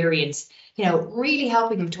experience, really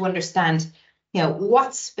helping them to understand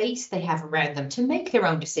what space they have around them to make their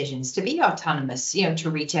own decisions, to be autonomous, to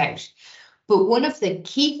reach out. But one of the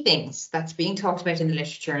key things that's being talked about in the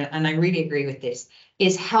literature, and I really agree with this,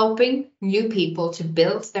 is helping new people to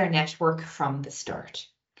build their network from the start.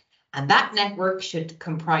 And that network should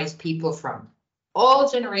comprise people from all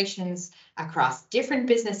generations across different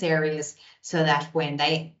business areas, so that when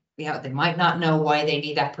they might not know why they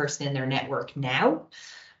need that person in their network now,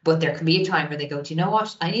 but there can be a time where they go, do you know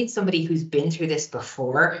what? I need somebody who's been through this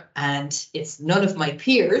before, and it's none of my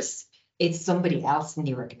peers. It's somebody else in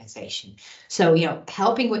the organization. So,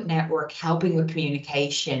 helping with network, helping with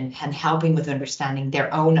communication, and helping with understanding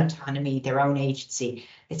their own autonomy, their own agency,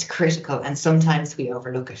 it's critical. And sometimes we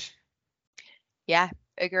overlook it. Yeah,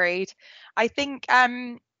 agreed. I think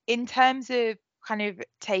in terms of kind of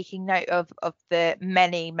taking note of the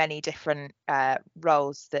many different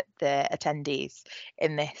roles that the attendees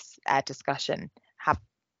in this discussion have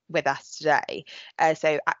with us today,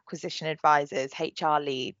 so acquisition advisors, HR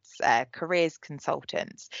leads, careers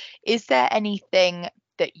consultants, is there anything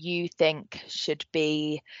that you think should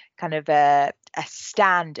be kind of a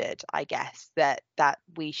standard, I guess, that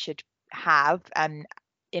we should have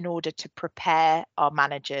in order to prepare our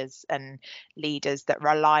managers and leaders that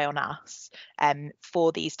rely on us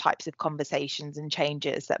for these types of conversations and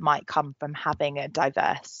changes that might come from having a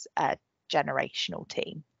diverse generational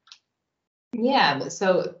team? Yeah,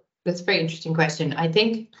 so that's a very interesting question. I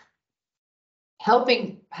think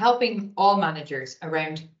helping all managers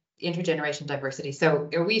around intergenerational diversity. So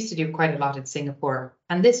we used to do quite a lot in Singapore,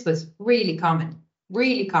 and this was really common,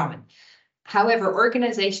 really common. However,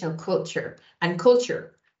 organizational culture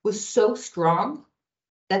was so strong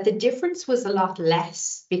that the difference was a lot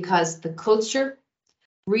less, because the culture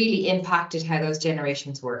really impacted how those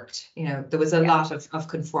generations worked. There was a lot of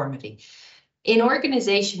conformity. In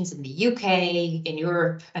organizations in the UK, in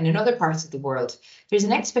Europe, and in other parts of the world, there's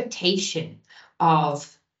an expectation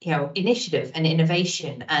of initiative and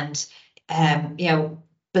innovation and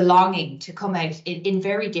belonging to come out in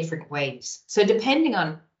very different ways. So depending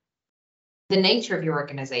on the nature of your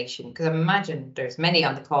organization, because I imagine there's many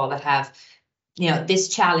on the call that have this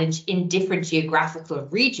challenge in different geographical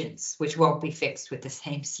regions, which won't be fixed with the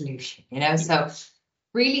same solution, so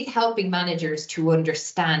really helping managers to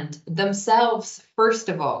understand themselves, first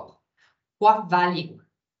of all, what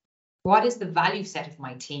is the value set of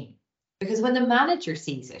my team? Because when the manager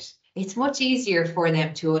sees it, it's much easier for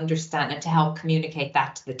them to understand and to help communicate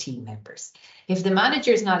that to the team members. If the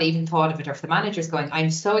manager's not even thought of it, or if the manager's going,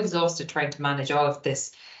 I'm so exhausted trying to manage all of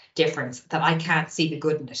this difference that I can't see the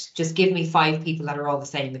good in it. Just give me 5 people that are all the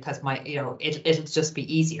same, because it'll just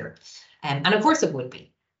be easier. And of course it would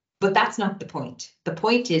be. But that's not the point. The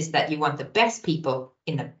point is that you want the best people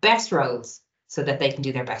in the best roles so that they can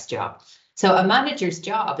do their best job. So a manager's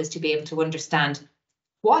job is to be able to understand,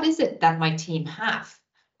 what is it that my team have?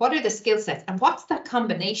 What are the skill sets? And what's that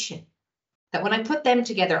combination that when I put them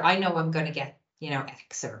together, I know I'm going to get,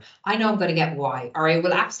 X, or I know I'm going to get Y, or I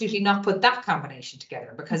will absolutely not put that combination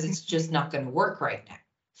together because it's just not going to work right now.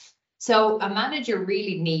 So a manager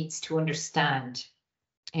really needs to understand,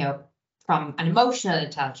 from an emotional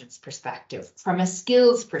intelligence perspective, from a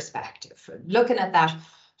skills perspective, looking at that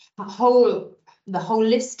the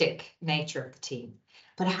holistic nature of the team.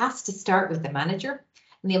 But it has to start with the manager.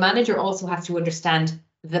 And the manager also has to understand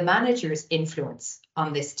the manager's influence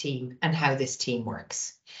on this team and how this team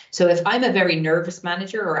works. So if I'm a very nervous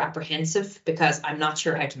manager or apprehensive because I'm not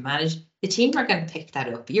sure how to manage, the team are going to pick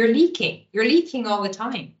that up. You're leaking all the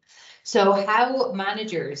time. So how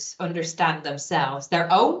managers understand themselves,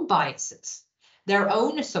 their own biases, their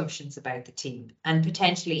own assumptions about the team, and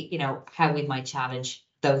potentially, how we might challenge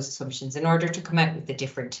those assumptions in order to come out with a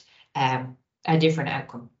different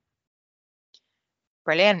outcome.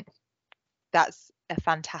 Brilliant. That's a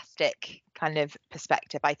fantastic kind of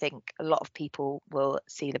perspective, I think a lot of people will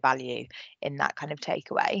see the value in that kind of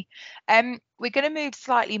takeaway. We're going to move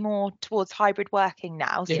slightly more towards hybrid working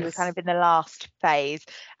now. So we're kind of in the last phase.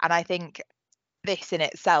 And I think this in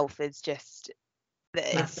itself is just,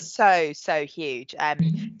 it's so huge.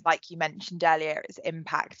 Like you mentioned earlier, it's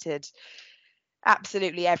impacted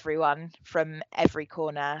absolutely everyone from every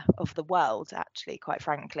corner of the world, actually, quite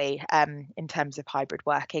frankly, in terms of hybrid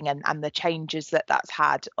working and the changes that that's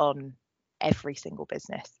had on every single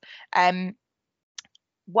business.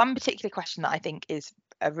 One particular question that I think is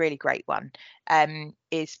a really great one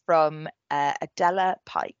is from Adela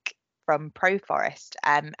Pike from ProForest,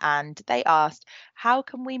 and they asked, how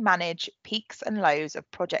can we manage peaks and lows of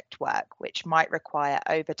project work which might require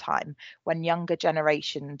overtime when younger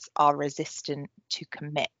generations are resistant to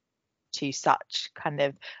commit to such kind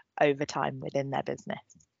of overtime within their business?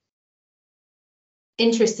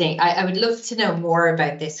 Interesting. I would love to know more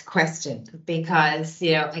about this question, because,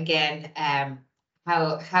 you know, again,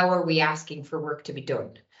 how are we asking for work to be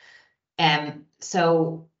done?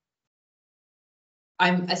 So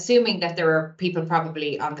I'm assuming that there are people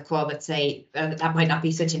probably on the call that say that might not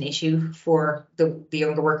be such an issue for the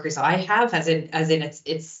younger workers I have, as in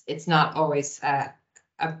it's not always a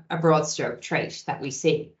broad stroke trait that we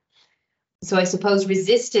see. So I suppose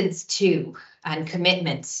resistance to and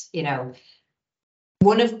commitment, you know,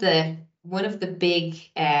 one of the big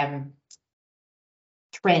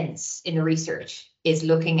trends in the research is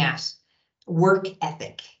looking at work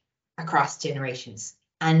ethic across generations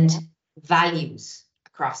and values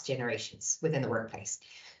across generations within the workplace.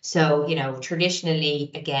 So, you know,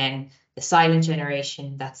 traditionally, again, the silent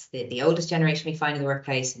generation, that's the oldest generation we find in the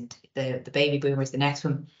workplace, and the baby boomers, the next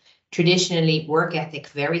one. Traditionally, work ethic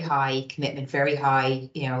very high, commitment very high,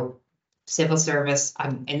 you know, civil service,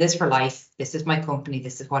 I'm in this for life, this is my company,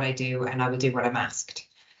 this is what I do, and I will do what I'm asked.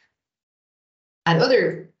 At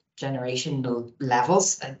other generational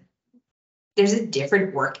levels, there's a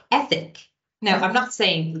different work ethic. Now, I'm not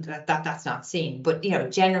saying that that's not seen, but, you know,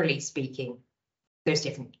 generally speaking, there's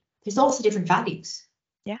also different values.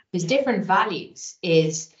 Yeah. There's different values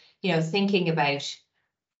is, you know, thinking about,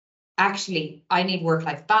 actually, I need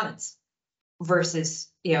work-life balance versus,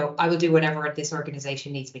 you know, I will do whatever this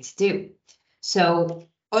organization needs me to do. So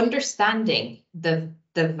understanding the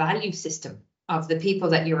value system of the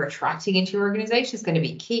people that you're attracting into your organization is going to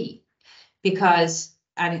be key, because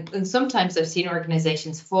and sometimes I've seen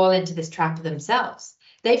organizations fall into this trap of themselves.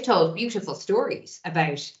 They've told beautiful stories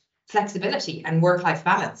about flexibility and work-life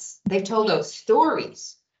balance. They've told those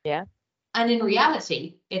stories. Yeah. And in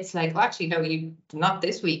reality, it's like, well, actually, no, you not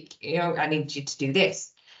this week. You know, I need you to do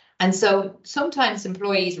this. And so sometimes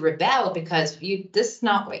employees rebel because this is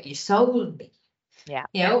not what you sold me. Yeah.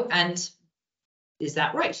 You know, and is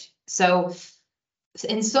that right? So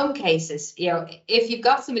in some cases, you know, if you've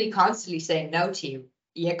got somebody constantly saying no to you,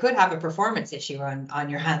 you could have a performance issue on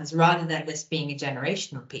your hands, rather than this being a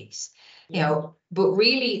generational piece. You know, but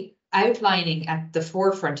really outlining at the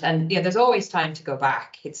forefront, and you know, there's always time to go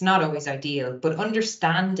back. It's not always ideal, but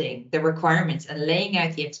understanding the requirements and laying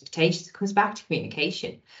out the expectations comes back to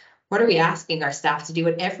communication. What are we asking our staff to do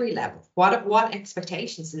at every level? What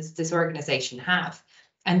expectations does this organization have?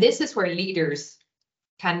 And this is where leaders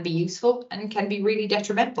can be useful and can be really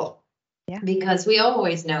detrimental. Yeah. Because we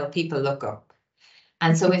always know people look up.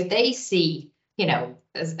 And so if they see, you know,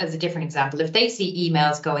 as a different example, if they see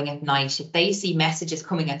emails going at night, if they see messages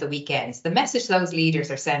coming at the weekends, the message those leaders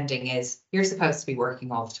are sending is, you're supposed to be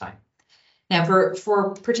working all the time. Now,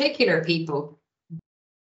 for particular people,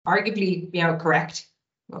 arguably, you know, correct,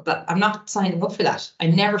 but I'm not signing up for that. I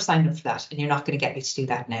never signed up for that, and you're not going to get me to do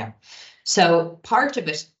that now. So part of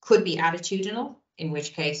it could be attitudinal, in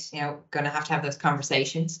which case, you know, going to have those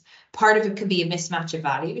conversations. Part of it could be a mismatch of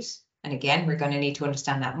values. And again, we're going to need to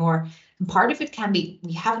understand that more. And part of it can be,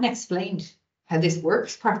 we haven't explained how this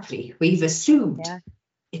works properly. We've assumed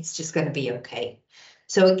it's just going to be okay.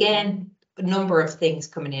 So again, a number of things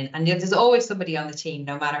coming in, and there's always somebody on the team,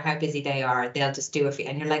 no matter how busy they are, they'll just do it for you.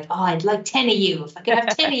 And you're like, oh, I'd like 10 of you. If I could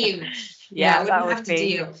have 10 of you, yeah, I wouldn't have to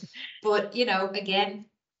deal. But, you know, again,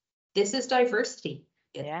 this is diversity.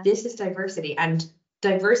 Yeah. This is diversity, and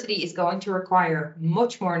diversity is going to require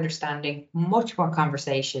much more understanding, much more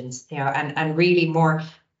conversations, you know, and really more.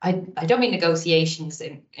 I don't mean negotiations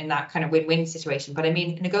in that kind of win-win situation, but I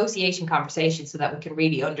mean negotiation conversations so that we can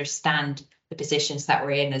really understand the positions that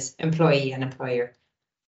we're in as employee and employer.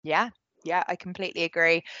 Yeah, I completely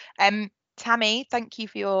agree. Tammy, thank you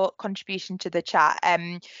for your contribution to the chat.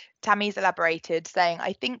 Tammy's elaborated, saying,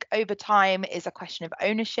 I think over time is a question of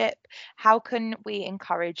ownership. How can we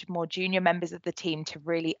encourage more junior members of the team to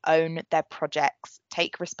really own their projects,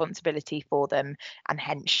 take responsibility for them, and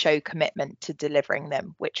hence show commitment to delivering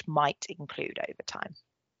them, which might include overtime?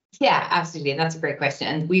 Yeah, absolutely. And that's a great question.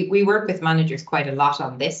 And we work with managers quite a lot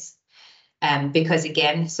on this. Because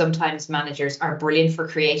again, sometimes managers are brilliant for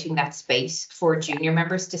creating that space for junior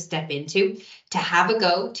members to step into, to have a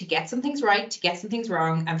go, to get some things right, to get some things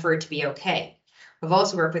wrong, and for it to be okay. We've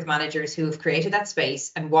also worked with managers who have created that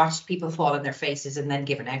space and watched people fall on their faces and then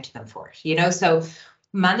given out to them for it. You know, so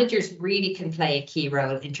managers really can play a key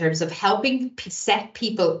role in terms of helping set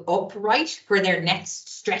people up right for their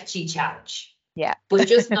next stretchy challenge. Yeah. But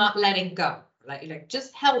just not letting go. Like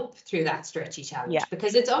just help through that stretchy challenge,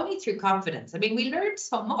 because it's only through confidence. I mean, we learn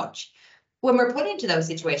so much when we're put into those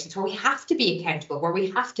situations where we have to be accountable, where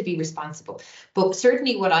we have to be responsible. But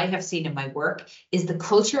certainly what I have seen in my work is the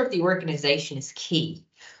culture of the organization is key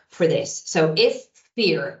for this. So if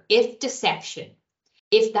fear, if deception,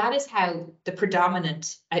 if that is how the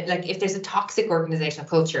predominant, like if there's a toxic organizational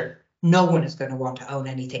culture, no one is going to want to own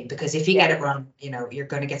anything, because if you get it wrong, you know, you're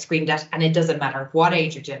going to get screamed at, and it doesn't matter what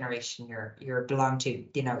age or generation you're belong to,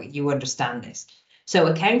 you know, you understand this. So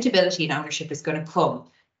accountability and ownership is going to come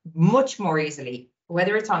much more easily,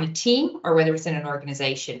 whether it's on a team or whether it's in an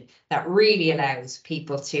organization, that really allows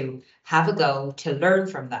people to have a go, to learn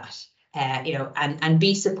from that, you know, and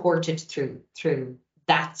be supported through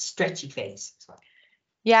that stretchy phase as well.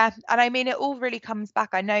 Yeah, and I mean, it all really comes back.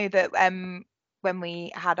 I know that when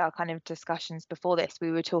we had our kind of discussions before this, we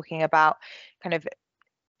were talking about kind of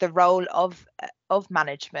the role of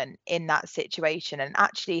management in that situation, and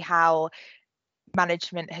actually how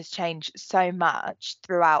management has changed so much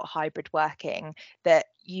throughout hybrid working, that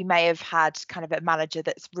you may have had kind of a manager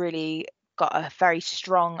that's really got a very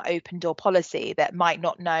strong open door policy that might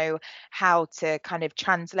not know how to kind of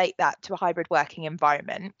translate that to a hybrid working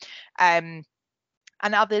environment.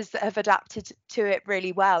 And others that have adapted to it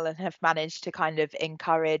really well and have managed to kind of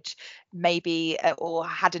encourage maybe or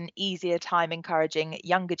had an easier time encouraging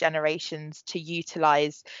younger generations to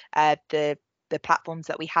utilize the platforms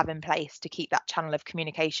that we have in place to keep that channel of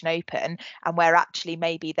communication open, and where actually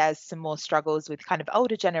maybe there's some more struggles with kind of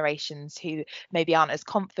older generations who maybe aren't as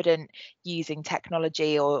confident using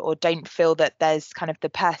technology, or don't feel that there's kind of the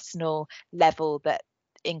personal level that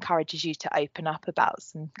encourages you to open up about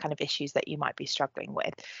some kind of issues that you might be struggling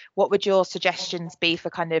with. What would your suggestions be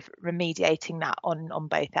for kind of remediating that on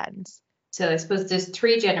both ends? So I suppose there's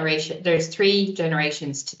three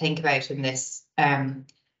generations to think about in this.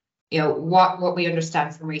 You know, what we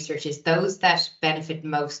understand from research is those that benefit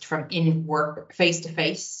most from in work face to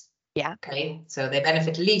face. Yeah. Okay. So they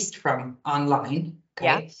benefit least from online.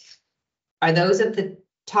 Okay. Yeah. Are those at the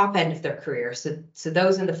top end of their career. So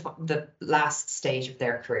those in the last stage of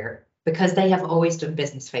their career, because they have always done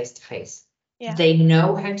business face to face. They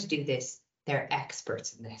know how to do this. They're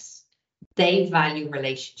experts in this. They value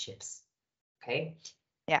relationships. Okay.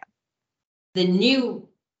 Yeah. The new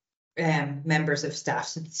members of staff,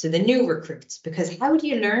 so the new recruits, because how do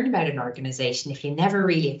you learn about an organization if you never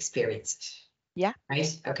really experience it? Yeah.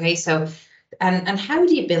 Right. Okay. So and how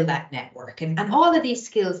do you build that network, and all of these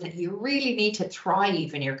skills that you really need to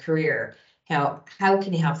thrive in your career? How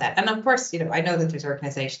can you have that? And of course, you know, I know that there's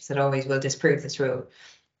organizations that always will disprove this rule,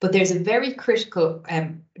 but there's a very critical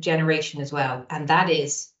generation as well, and that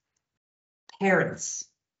is parents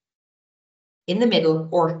in the middle,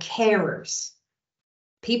 or carers,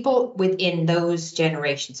 people within those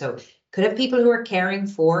generations. So could have people who are caring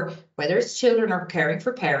for, whether it's children or caring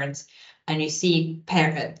for parents, and you see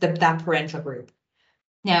that parental group.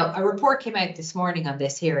 Now, a report came out this morning on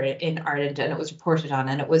this here in Ireland, and it was reported on,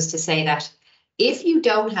 and it was to say that if you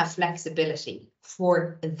don't have flexibility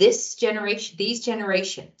for this generation, these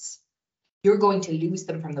generations, you're going to lose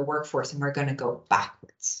them from the workforce, and we're going to go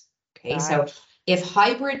backwards. Okay, right. So if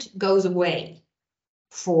hybrid goes away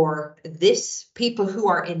for this people who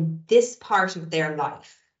are in this part of their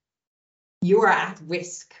life, you are at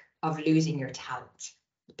risk of losing your talent,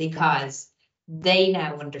 because they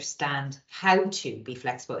now understand how to be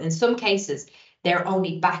flexible. In some cases, they're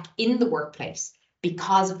only back in the workplace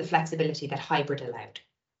because of the flexibility that hybrid allowed.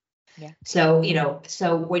 Yeah. So, you know,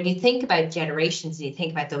 so when you think about generations, and you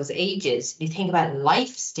think about those ages, you think about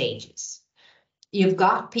life stages, you've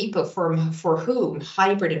got people for whom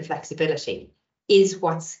hybrid and flexibility is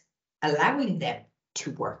what's allowing them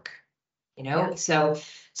to work. You know, yeah.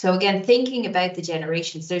 So again, thinking about the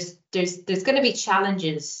generations, there's going to be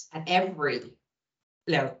challenges at every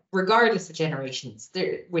regardless of generations,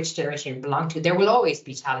 which generation you belong to, there will always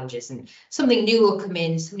be challenges, and something new will come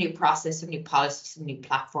in, some new process, some new policy, some new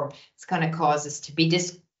platform. It's going to cause us to be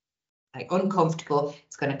uncomfortable.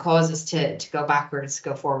 It's going to cause us to go backwards,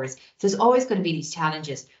 go forwards. There's always going to be these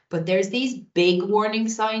challenges, but there's these big warning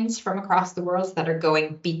signs from across the world that are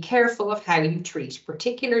going, be careful of how you treat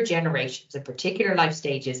particular generations and particular life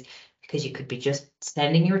stages, because you could be just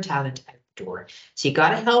sending your talent out the door. So you got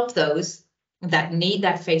to help those that need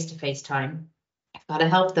that face-to-face time. You've got to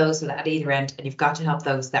help those at either end, and you've got to help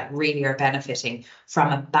those that really are benefiting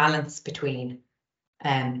from a balance between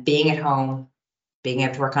being at home, being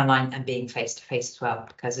able to work online, and being face-to-face as well,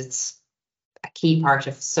 because it's a key part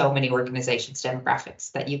of so many organizations'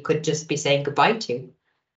 demographics that you could just be saying goodbye to.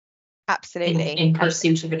 Absolutely. In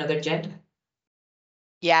pursuit of another agenda.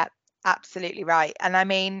 Yeah, absolutely right. And I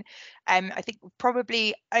mean, I think we've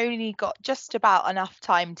probably only got just about enough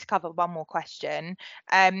time to cover one more question.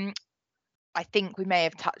 I think we may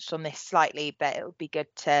have touched on this slightly, but it would be good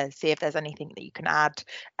to see if there's anything that you can add.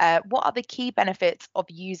 What are the key benefits of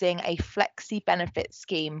using a flexi benefit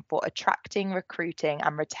scheme for attracting, recruiting,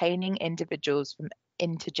 and retaining individuals from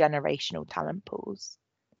intergenerational talent pools?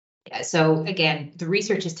 Yeah, so again, the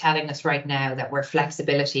research is telling us right now that where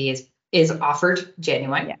flexibility is offered,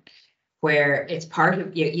 genuine, where it's part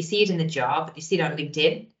of, you see it in the job, you see it on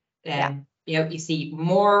LinkedIn, you see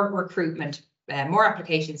more recruitment, more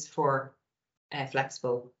applications for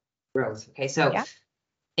flexible roles. Okay, so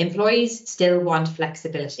employees still want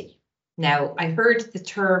flexibility. Now, I heard the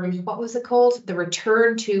term, what was it called? The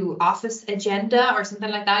return to office agenda or something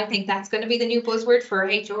like that. I think that's going to be the new buzzword for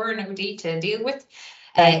HR and OD to deal with.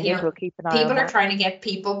 We'll keep an eye people on are that. trying to get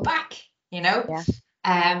people back,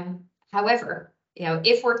 However,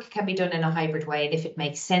 if work can be done in a hybrid way, and if it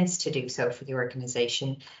makes sense to do so for the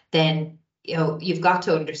organization, then you've got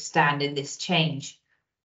to understand in this change,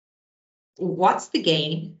 what's the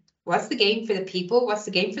gain? What's the gain for the people? What's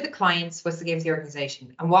the gain for the clients? What's the gain for the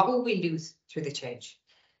organization? And what will we lose through the change?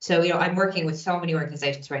 So, I'm working with so many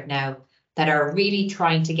organizations right now that are really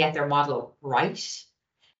trying to get their model right.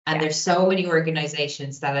 And there's so many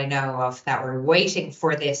organizations that I know of that were waiting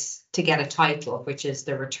for this to get a title, which is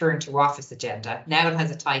the return to office agenda. Now it has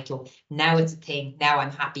a title. Now it's a thing. Now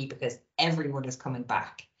I'm happy because everyone is coming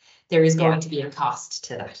back. There is going to be a cost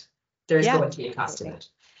to that. There is going to be a cost to that.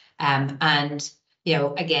 And,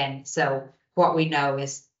 again, so what we know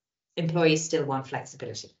is employees still want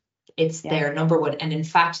flexibility. It's their number one. And in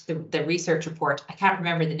fact, the research report, I can't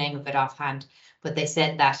remember the name of it offhand, but they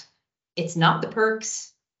said that it's not the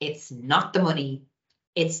perks, it's not the money,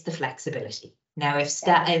 it's the flexibility. Now,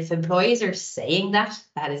 if employees are saying that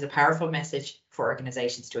is a powerful message for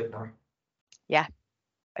organizations to ignore. Yeah,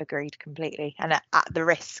 agreed completely. And at the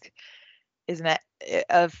risk, isn't it,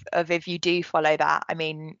 of if you do follow that. I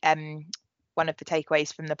mean, one of the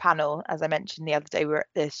takeaways from the panel, as I mentioned the other day, we were at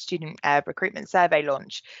the student recruitment survey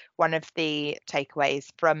launch. One of the takeaways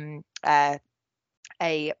from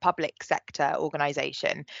a public sector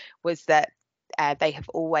organisation was that they have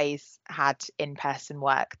always had in-person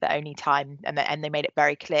work. The only time, and they made it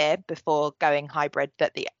very clear before going hybrid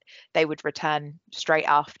that they would return straight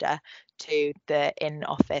after to the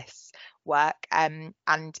in-office work, and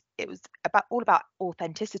it was all about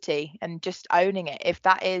authenticity and just owning it.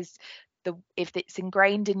 If it's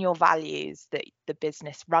ingrained in your values that the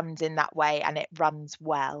business runs in that way and it runs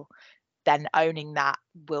well, then owning that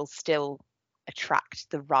will still attract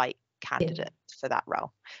the right candidate for that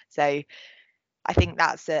role. So I think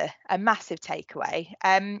that's a massive takeaway.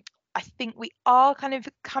 I think we are kind of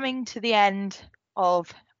coming to the end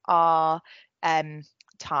of our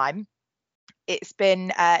time. It's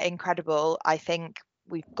been incredible. I think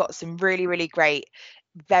we've got some really, really great,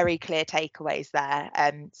 very clear takeaways there.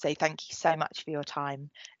 So thank you so much for your time,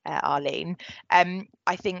 Arlene.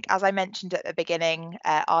 I think, as I mentioned at the beginning,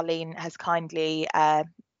 Arlene has kindly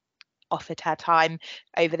offered her time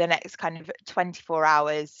over the next kind of 24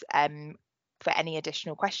 hours for any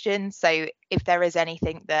additional questions. So if there is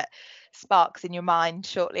anything that sparks in your mind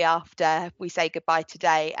shortly after we say goodbye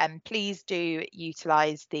today, please do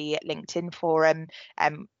utilise the LinkedIn forum.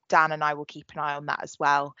 Dan and I will keep an eye on that as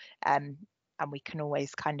well, and we can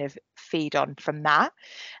always kind of feed on from that.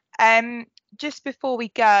 Just before we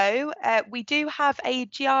go, we do have a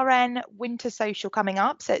GRN Winter Social coming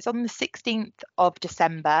up. So it's on the 16th of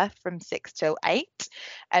December from 6 till 8.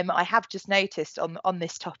 I have just noticed on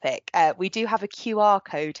this topic, we do have a QR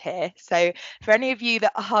code here. So for any of you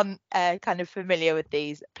that aren't kind of familiar with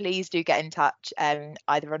these, please do get in touch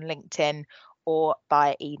either on LinkedIn or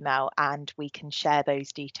via email, and we can share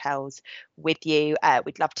those details with you.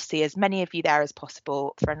 We'd love to see as many of you there as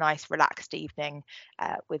possible for a nice relaxed evening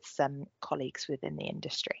with some colleagues within the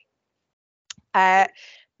industry.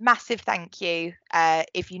 Massive thank you.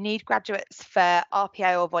 If you need graduates for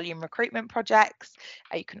RPO or volume recruitment projects,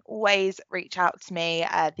 you can always reach out to me.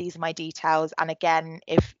 These are my details. And again,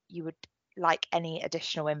 if you would like any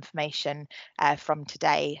additional information from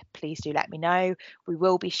today, please do let me know. We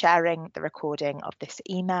will be sharing the recording of this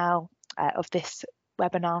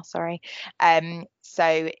webinar, sorry.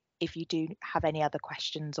 So if you do have any other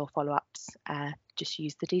questions or follow-ups, just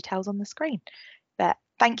use the details on the screen. But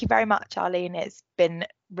thank you very much, Arlene. It's been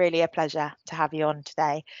really a pleasure to have you on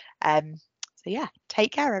today. So yeah,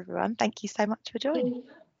 take care, everyone. Thank you so much for joining.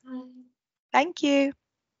 Thank you.